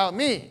anybody without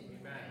me.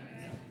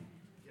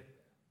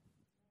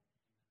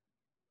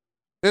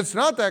 It's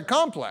not that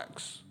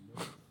complex.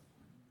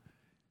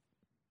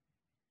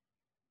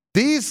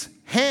 These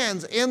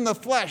hands in the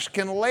flesh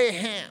can lay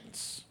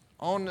hands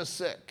on the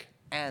sick,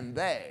 and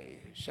they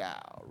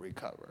shall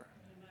recover.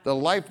 The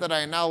life that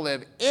I now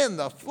live in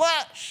the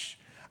flesh,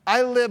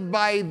 I live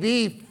by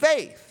the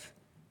faith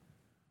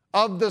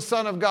of the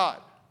Son of God.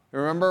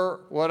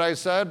 Remember what I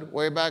said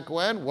way back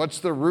when? What's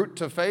the root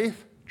to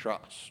faith?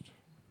 Trust.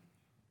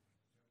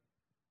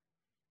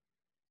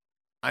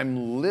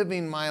 I'm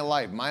living my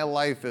life. My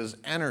life is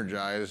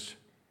energized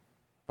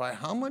by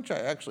how much I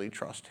actually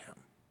trust him.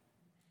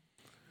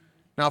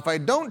 Now, if I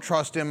don't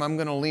trust him, I'm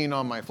going to lean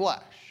on my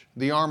flesh,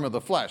 the arm of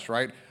the flesh,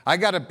 right? I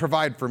got to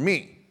provide for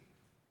me.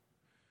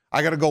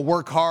 I got to go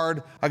work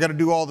hard. I got to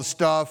do all the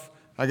stuff.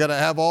 I got to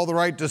have all the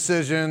right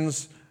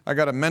decisions. I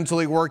got to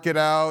mentally work it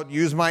out,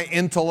 use my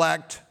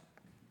intellect,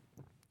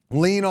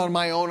 lean on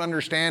my own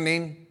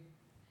understanding.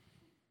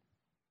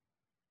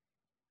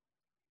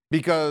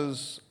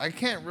 Because I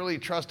can't really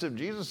trust if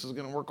Jesus is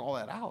going to work all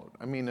that out.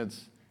 I mean,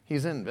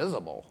 he's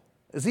invisible.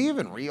 Is he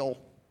even real?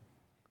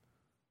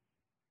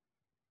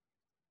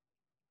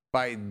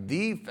 By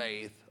the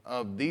faith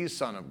of the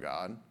Son of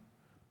God,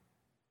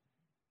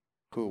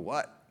 who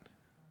what?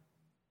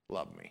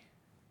 Loved me.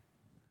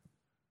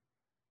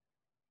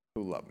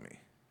 Who loved me.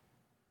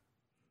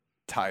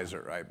 Ties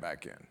it right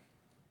back in.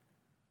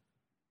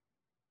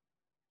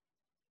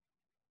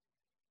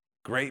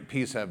 Great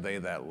peace have they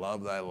that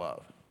love thy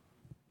love.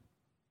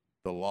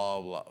 The law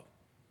of love.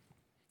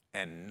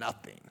 And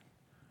nothing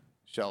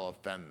shall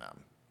offend them.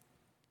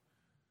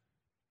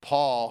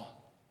 Paul,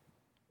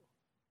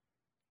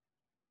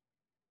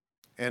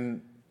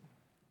 in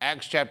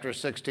Acts chapter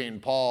 16,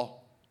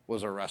 Paul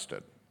was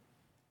arrested.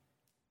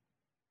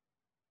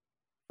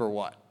 For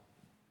what?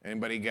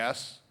 Anybody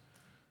guess?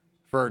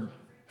 For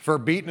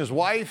beating his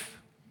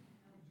wife?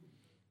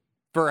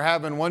 For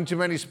having one too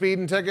many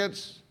speeding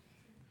tickets?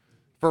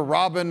 For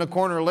robbing the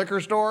corner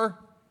liquor store?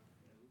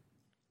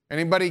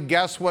 Anybody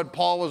guess what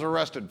Paul was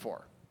arrested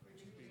for?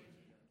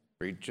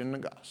 Preaching the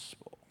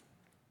gospel.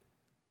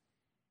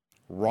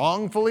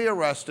 Wrongfully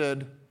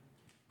arrested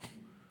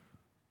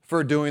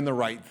for doing the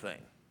right thing.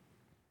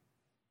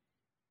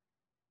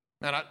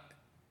 And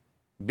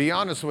be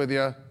honest with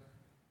you,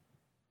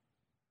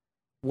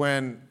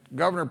 when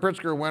Governor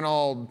Pritzker went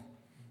all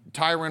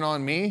tyrant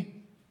on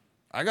me,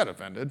 I got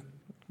offended.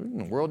 Who in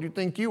the world do you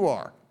think you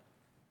are?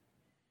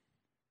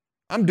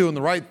 I'm doing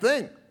the right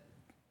thing.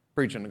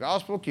 Preaching the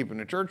gospel, keeping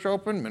the church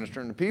open,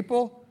 ministering to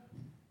people.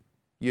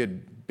 You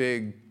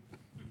big...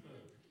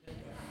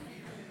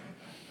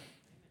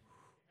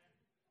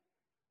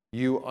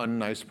 You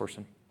unnice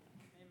person.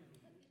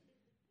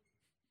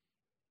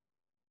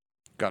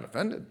 Got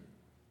offended.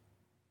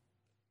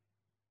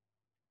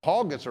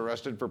 Paul gets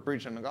arrested for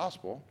preaching the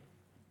gospel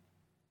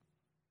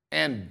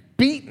and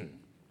beaten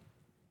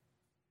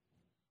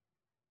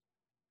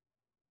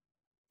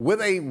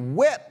with a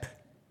whip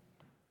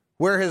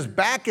where his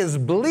back is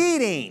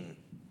bleeding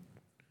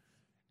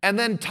and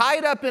then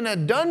tied up in a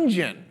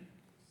dungeon.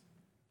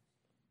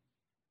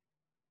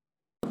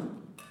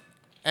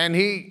 And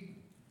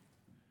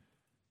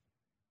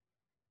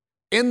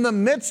in the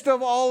midst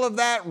of all of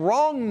that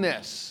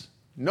wrongness,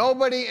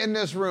 nobody in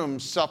this room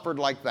suffered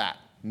like that.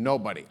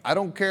 Nobody. I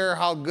don't care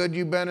how good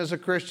you've been as a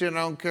Christian.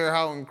 I don't care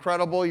how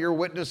incredible your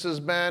witness has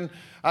been.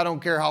 I don't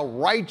care how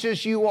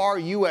righteous you are.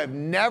 You have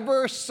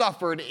never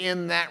suffered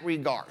in that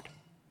regard.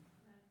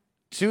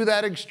 To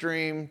that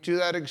extreme, to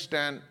that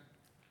extent.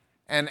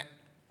 And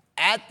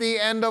at the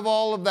end of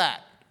all of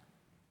that,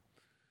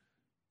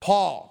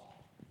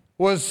 Paul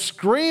was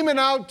screaming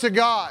out to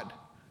God,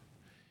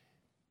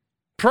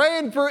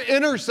 praying for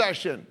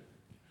intercession,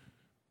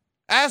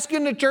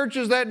 asking the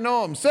churches that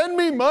know him, send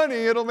me money,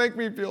 it'll make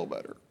me feel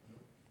better.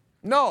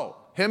 No,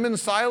 him and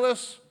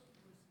Silas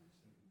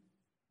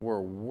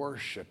were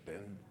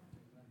worshiping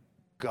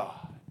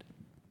God.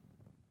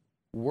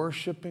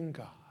 Worshiping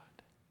God.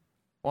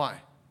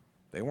 Why?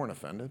 They weren't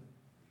offended.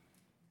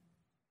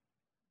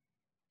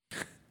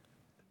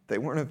 They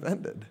weren't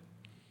offended.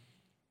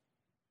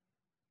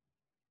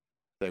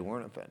 They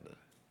weren't offended.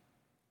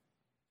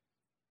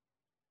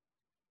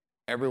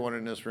 Everyone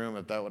in this room,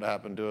 if that would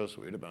happen to us,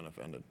 we'd have been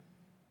offended.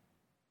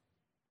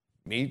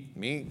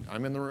 Me,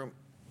 I'm in the room.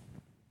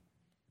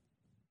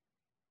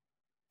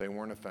 They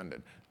weren't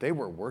offended. They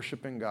were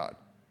worshiping God.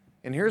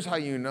 And here's how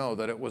you know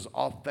that it was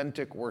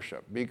authentic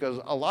worship. Because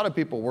a lot of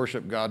people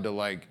worship God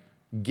to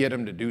get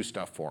him to do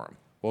stuff for them.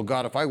 Well,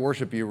 God, if I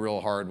worship you real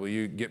hard, will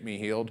you get me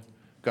healed?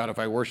 God, if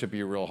I worship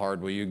you real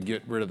hard, will you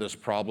get rid of this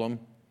problem?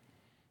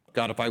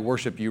 God, if I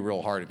worship you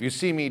real hard, if you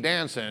see me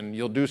dancing,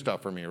 you'll do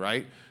stuff for me,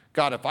 right?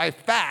 God, if I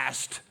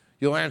fast,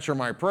 you'll answer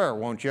my prayer,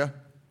 won't you?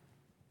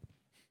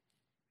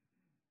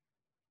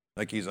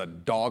 Like he's a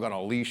dog on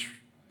a leash.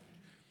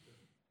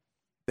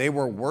 They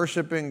were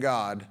worshiping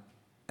God,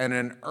 and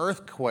an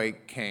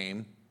earthquake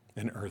came.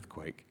 An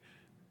earthquake.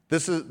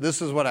 This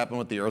is what happened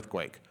with the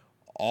earthquake.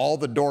 All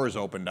the doors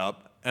opened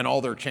up, and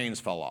all their chains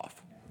fell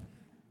off.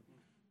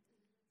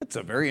 It's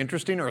a very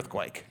interesting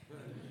earthquake.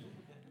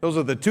 Those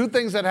are the two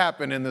things that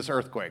happened in this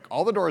earthquake.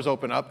 All the doors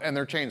open up, and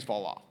their chains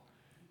fall off.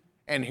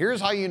 And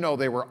here's how you know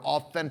they were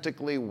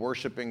authentically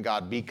worshiping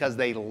God, because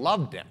they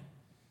loved him.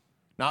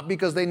 Not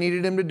because they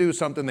needed him to do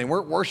something. They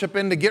weren't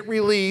worshiping to get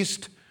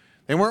released.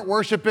 They weren't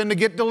worshiping to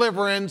get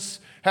deliverance,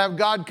 have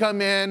God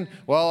come in.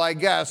 Well, I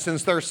guess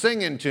since they're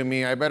singing to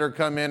me, I better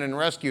come in and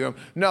rescue them.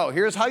 No,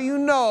 here's how you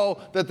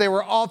know that they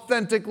were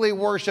authentically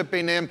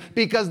worshiping him,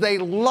 because they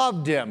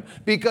loved him,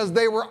 because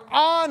they were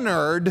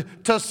honored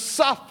to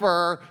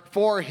suffer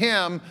for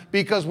him,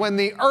 because when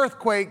the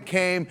earthquake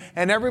came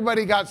and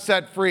everybody got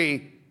set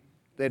free,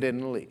 they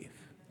didn't leave.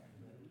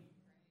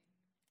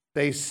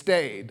 They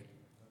stayed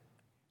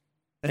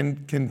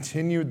and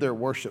continued their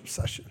worship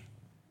session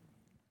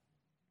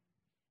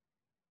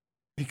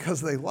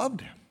because they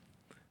loved him.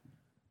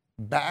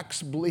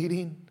 Backs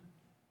bleeding,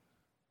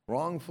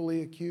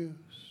 wrongfully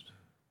accused,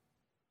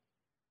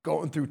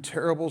 going through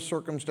terrible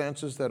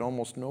circumstances that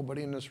almost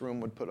nobody in this room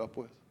would put up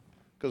with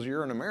because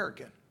you're an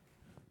American.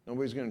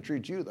 Nobody's going to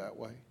treat you that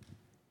way.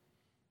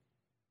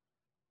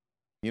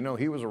 You know,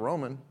 he was a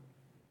Roman,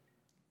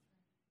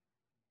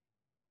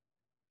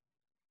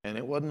 and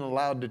it wasn't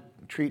allowed to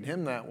treat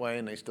him that way,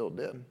 and they still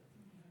did.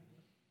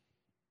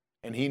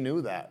 And he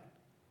knew that.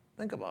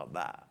 Think about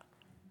that.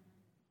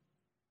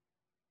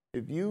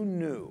 If you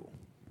knew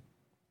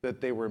that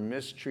they were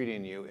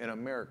mistreating you in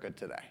America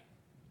today,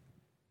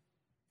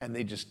 and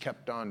they just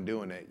kept on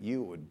doing it,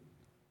 you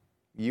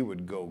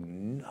would go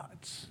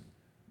nuts.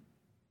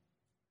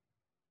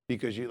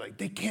 Because you're like,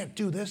 they can't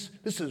do this.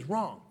 This is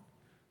wrong.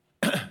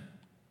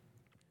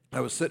 I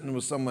was sitting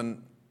with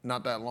someone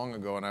not that long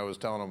ago, and I was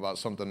telling them about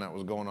something that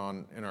was going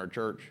on in our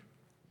church.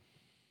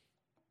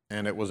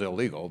 And it was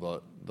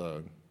illegal.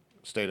 The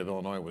state of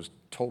Illinois was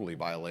totally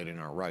violating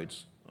our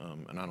rights,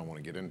 and I don't want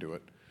to get into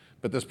it.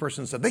 But this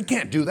person said, they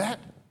can't do that.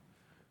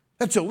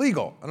 That's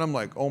illegal. And I'm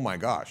like, oh my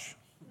gosh.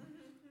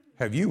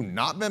 Have you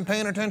not been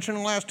paying attention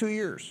in the last 2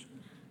 years?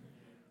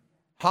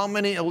 How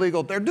many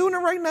illegal? They're doing it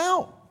right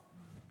now.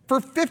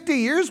 For 50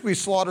 years, we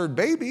slaughtered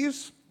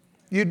babies.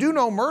 You do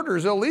know murder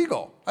is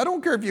illegal. I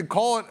don't care if you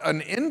call it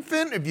an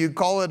infant, if you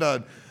call it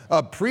a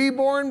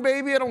preborn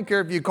baby. I don't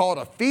care if you call it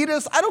a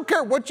fetus. I don't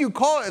care what you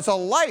call it. It's a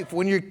life.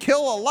 When you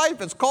kill a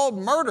life, it's called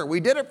murder. We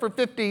did it for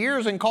 50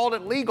 years and called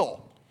it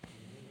legal.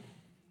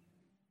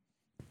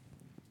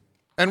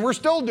 And we're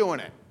still doing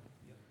it.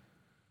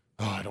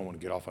 Oh, I don't want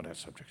to get off on that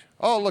subject.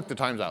 Oh, look, the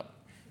time's out.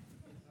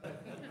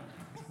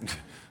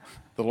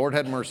 The Lord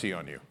had mercy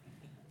on you.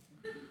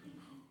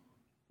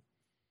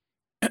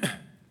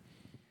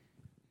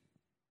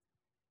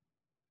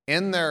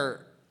 In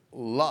their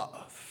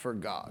love for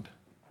God,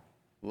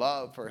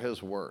 love for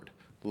his word,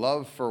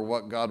 love for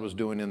what God was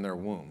doing in their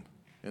womb,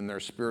 in their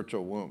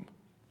spiritual womb,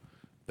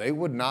 they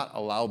would not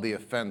allow the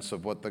offense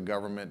of what the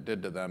government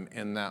did to them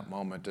in that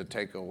moment to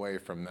take away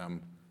from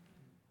them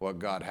what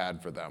God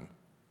had for them.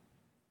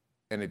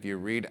 And if you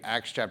read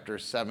Acts chapter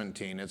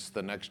 17, it's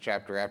the next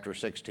chapter after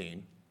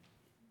 16.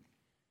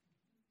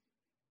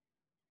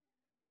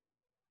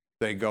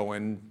 They go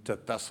into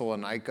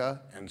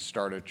Thessalonica and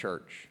start a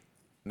church.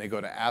 And they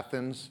go to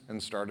Athens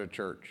and start a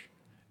church.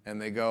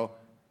 And they go,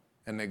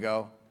 and they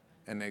go,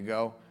 and they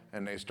go,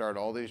 and they start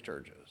all these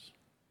churches.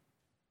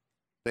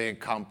 They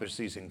accomplish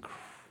these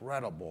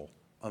incredible,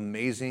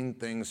 amazing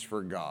things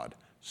for God.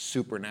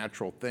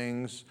 Supernatural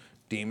things,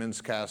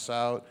 demons cast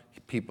out,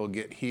 people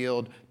get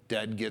healed,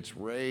 dead gets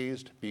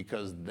raised,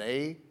 because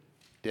they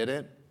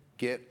didn't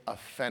get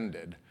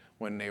offended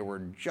when they were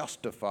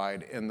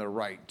justified in the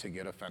right to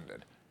get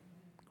offended.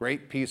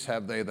 Great peace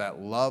have they that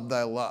love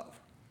thy love,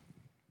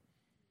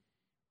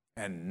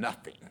 and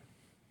nothing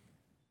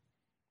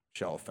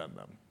shall offend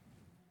them.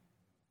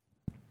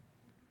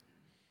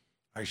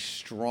 I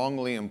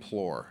strongly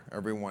implore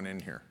everyone in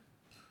here,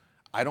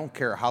 I don't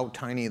care how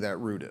tiny that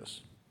root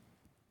is.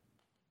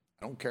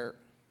 I don't care.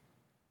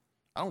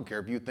 I don't care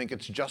if you think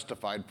it's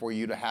justified for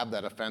you to have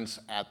that offense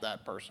at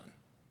that person.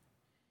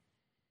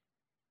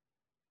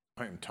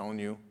 I am telling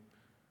you,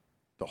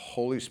 the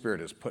Holy Spirit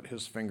has put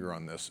his finger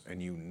on this,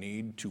 and you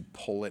need to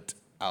pull it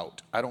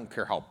out. I don't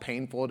care how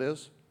painful it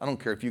is. I don't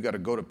care if you got to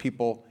go to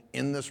people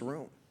in this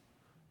room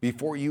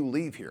before you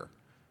leave here.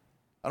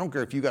 I don't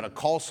care if you got to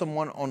call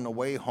someone on the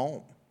way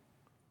home.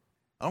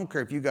 I don't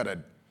care if you got to,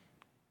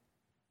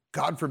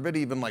 God forbid,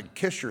 even like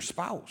kiss your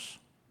spouse.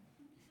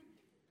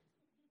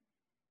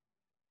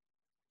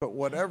 But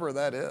whatever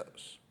that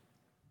is,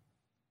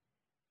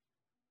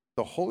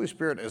 the Holy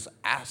Spirit is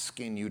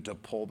asking you to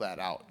pull that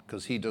out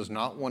because he does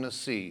not want to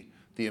see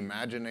the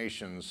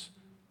imaginations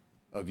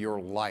of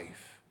your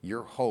life,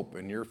 your hope,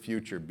 and your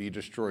future be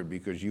destroyed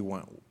because you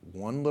want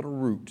one little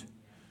root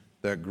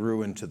that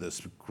grew into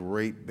this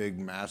great, big,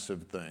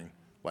 massive thing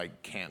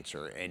like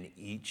cancer and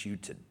eat you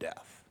to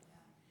death.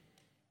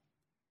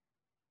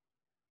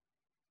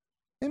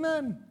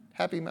 Amen.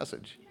 Happy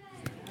message.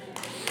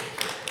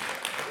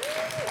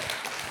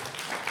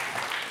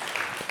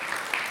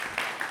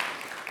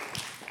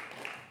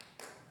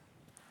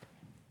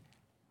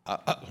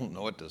 I don't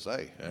know what to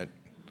say.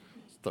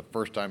 It's the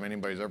first time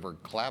anybody's ever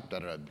clapped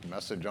at a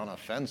message on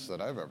offense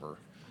that I've ever.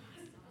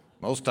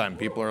 Most time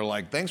people are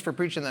like, thanks for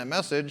preaching that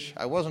message.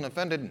 I wasn't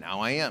offended. Now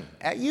I am.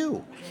 At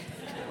you.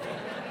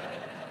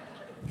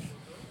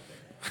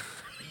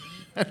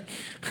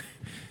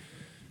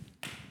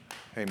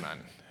 Amen.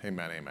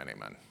 Amen, amen,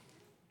 amen.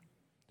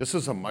 This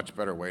is a much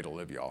better way to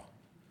live, y'all.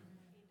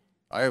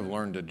 I have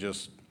learned to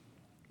just,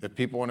 if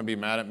people want to be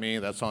mad at me,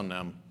 that's on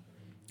them.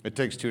 It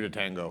takes two to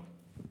tango.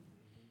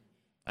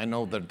 I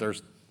know that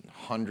there's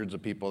hundreds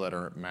of people that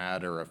are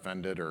mad or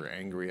offended or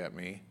angry at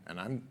me, and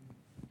I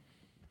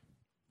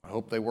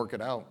hope they work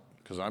it out,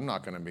 because I'm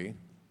not going to be.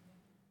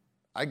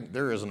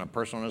 There isn't a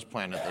person on this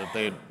planet that if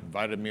they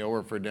invited me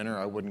over for dinner,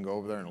 I wouldn't go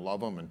over there and love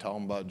them and tell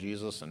them about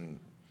Jesus and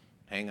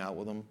hang out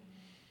with them.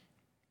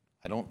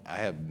 I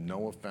have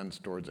no offense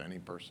towards any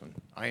person.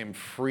 I am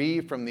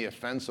free from the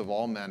offense of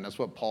all men. That's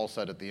what Paul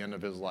said at the end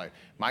of his life.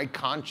 My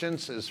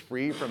conscience is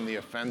free from the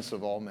offense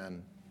of all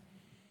men.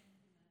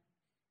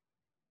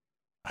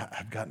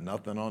 I've got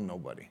nothing on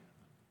nobody.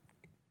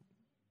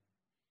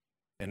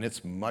 And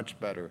it's much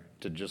better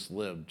to just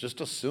live,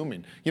 just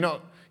assuming.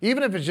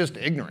 Even if it's just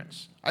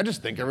ignorance, I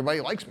just think everybody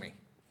likes me.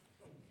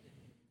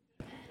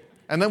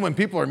 And then when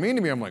people are mean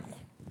to me, I'm like,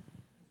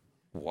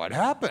 what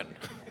happened?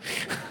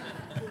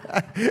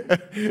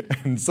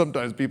 And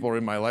sometimes people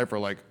in my life are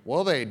like,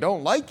 well, they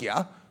don't like you,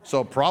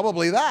 so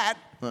probably that.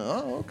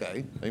 Oh,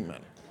 okay,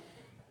 amen.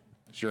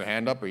 Is your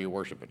hand up or are you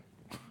worshiping?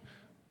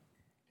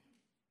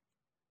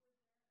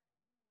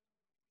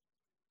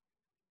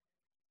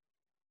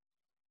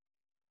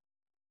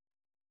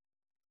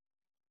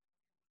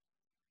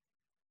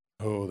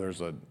 Oh, that's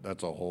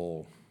a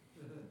whole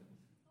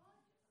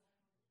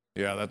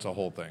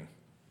thing.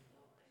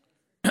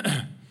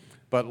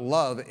 But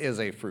love is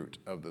a fruit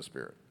of the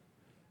Spirit.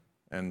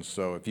 And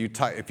so if you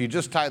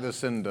just tie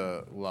this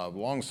into love,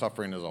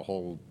 long-suffering is a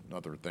whole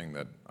other thing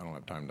that I don't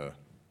have time to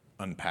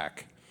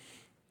unpack.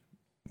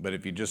 But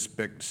if you just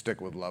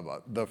stick with love,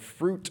 the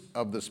fruit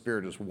of the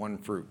Spirit is one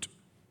fruit.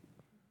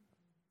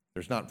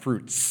 There's not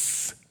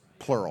fruits,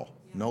 plural,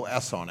 no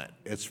S on it.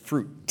 It's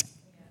fruit.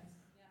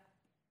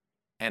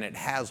 And it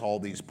has all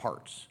these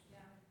parts.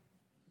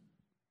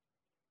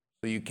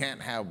 So you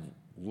can't have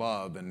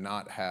love and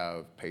not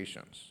have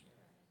patience.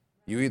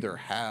 You either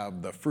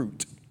have the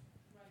fruit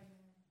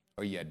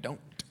or you don't.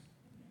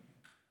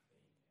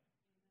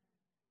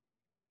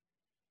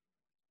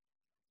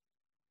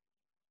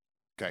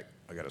 Okay,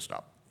 I got to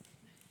stop.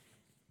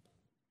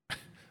 I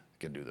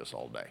could do this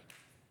all day.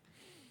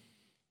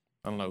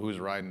 I don't know who's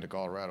riding to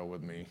Colorado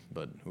with me,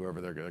 but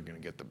whoever they're going to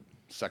get the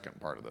second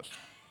part of this.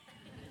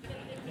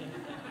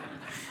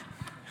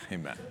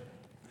 Amen.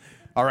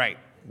 All right.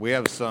 We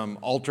have some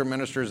altar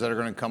ministers that are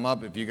going to come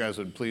up. If you guys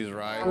would please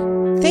rise.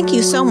 Thank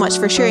you so much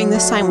for sharing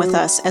this time with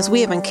us as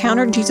we have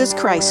encountered Jesus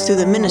Christ through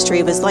the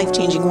ministry of His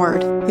life-changing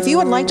Word. If you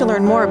would like to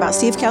learn more about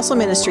Steve Castle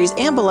Ministries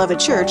and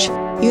Beloved Church,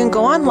 you can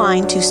go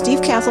online to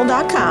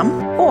stevecastle.com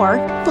or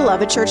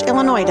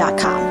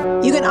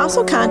belovedchurchillinois.com. You can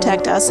also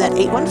contact us at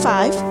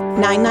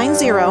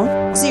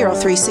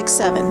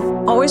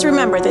 815-990-0367. Always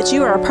remember that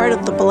you are a part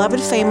of the beloved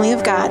family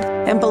of God,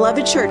 and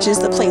Beloved Church is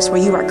the place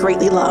where you are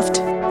greatly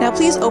loved. Now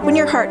please open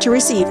your heart to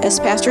receive as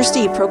Pastor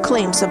Steve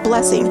proclaims the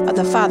blessing of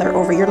the Father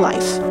over your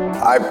life.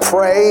 I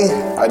pray,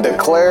 I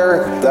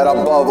declare that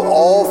above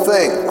all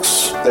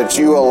things, that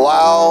you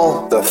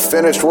allow the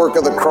finished work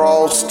of the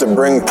cross to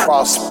bring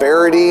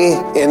prosperity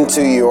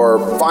into your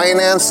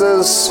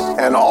finances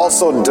and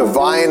also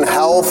divine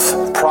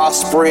health,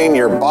 prospering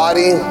your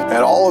body.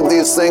 And all of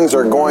these things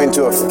are going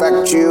to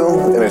affect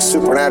you in a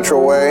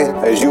supernatural way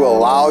as you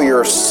allow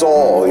your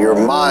soul, your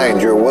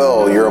mind, your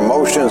will, your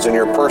emotions, and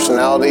your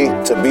personality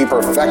to be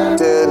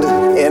perfected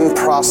in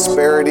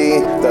prosperity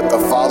that the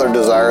Father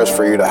desires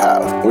for you to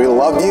have. We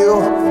love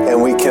you,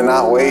 and we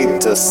cannot wait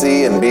to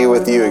see and be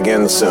with you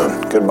again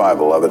soon. Goodbye,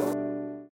 beloved.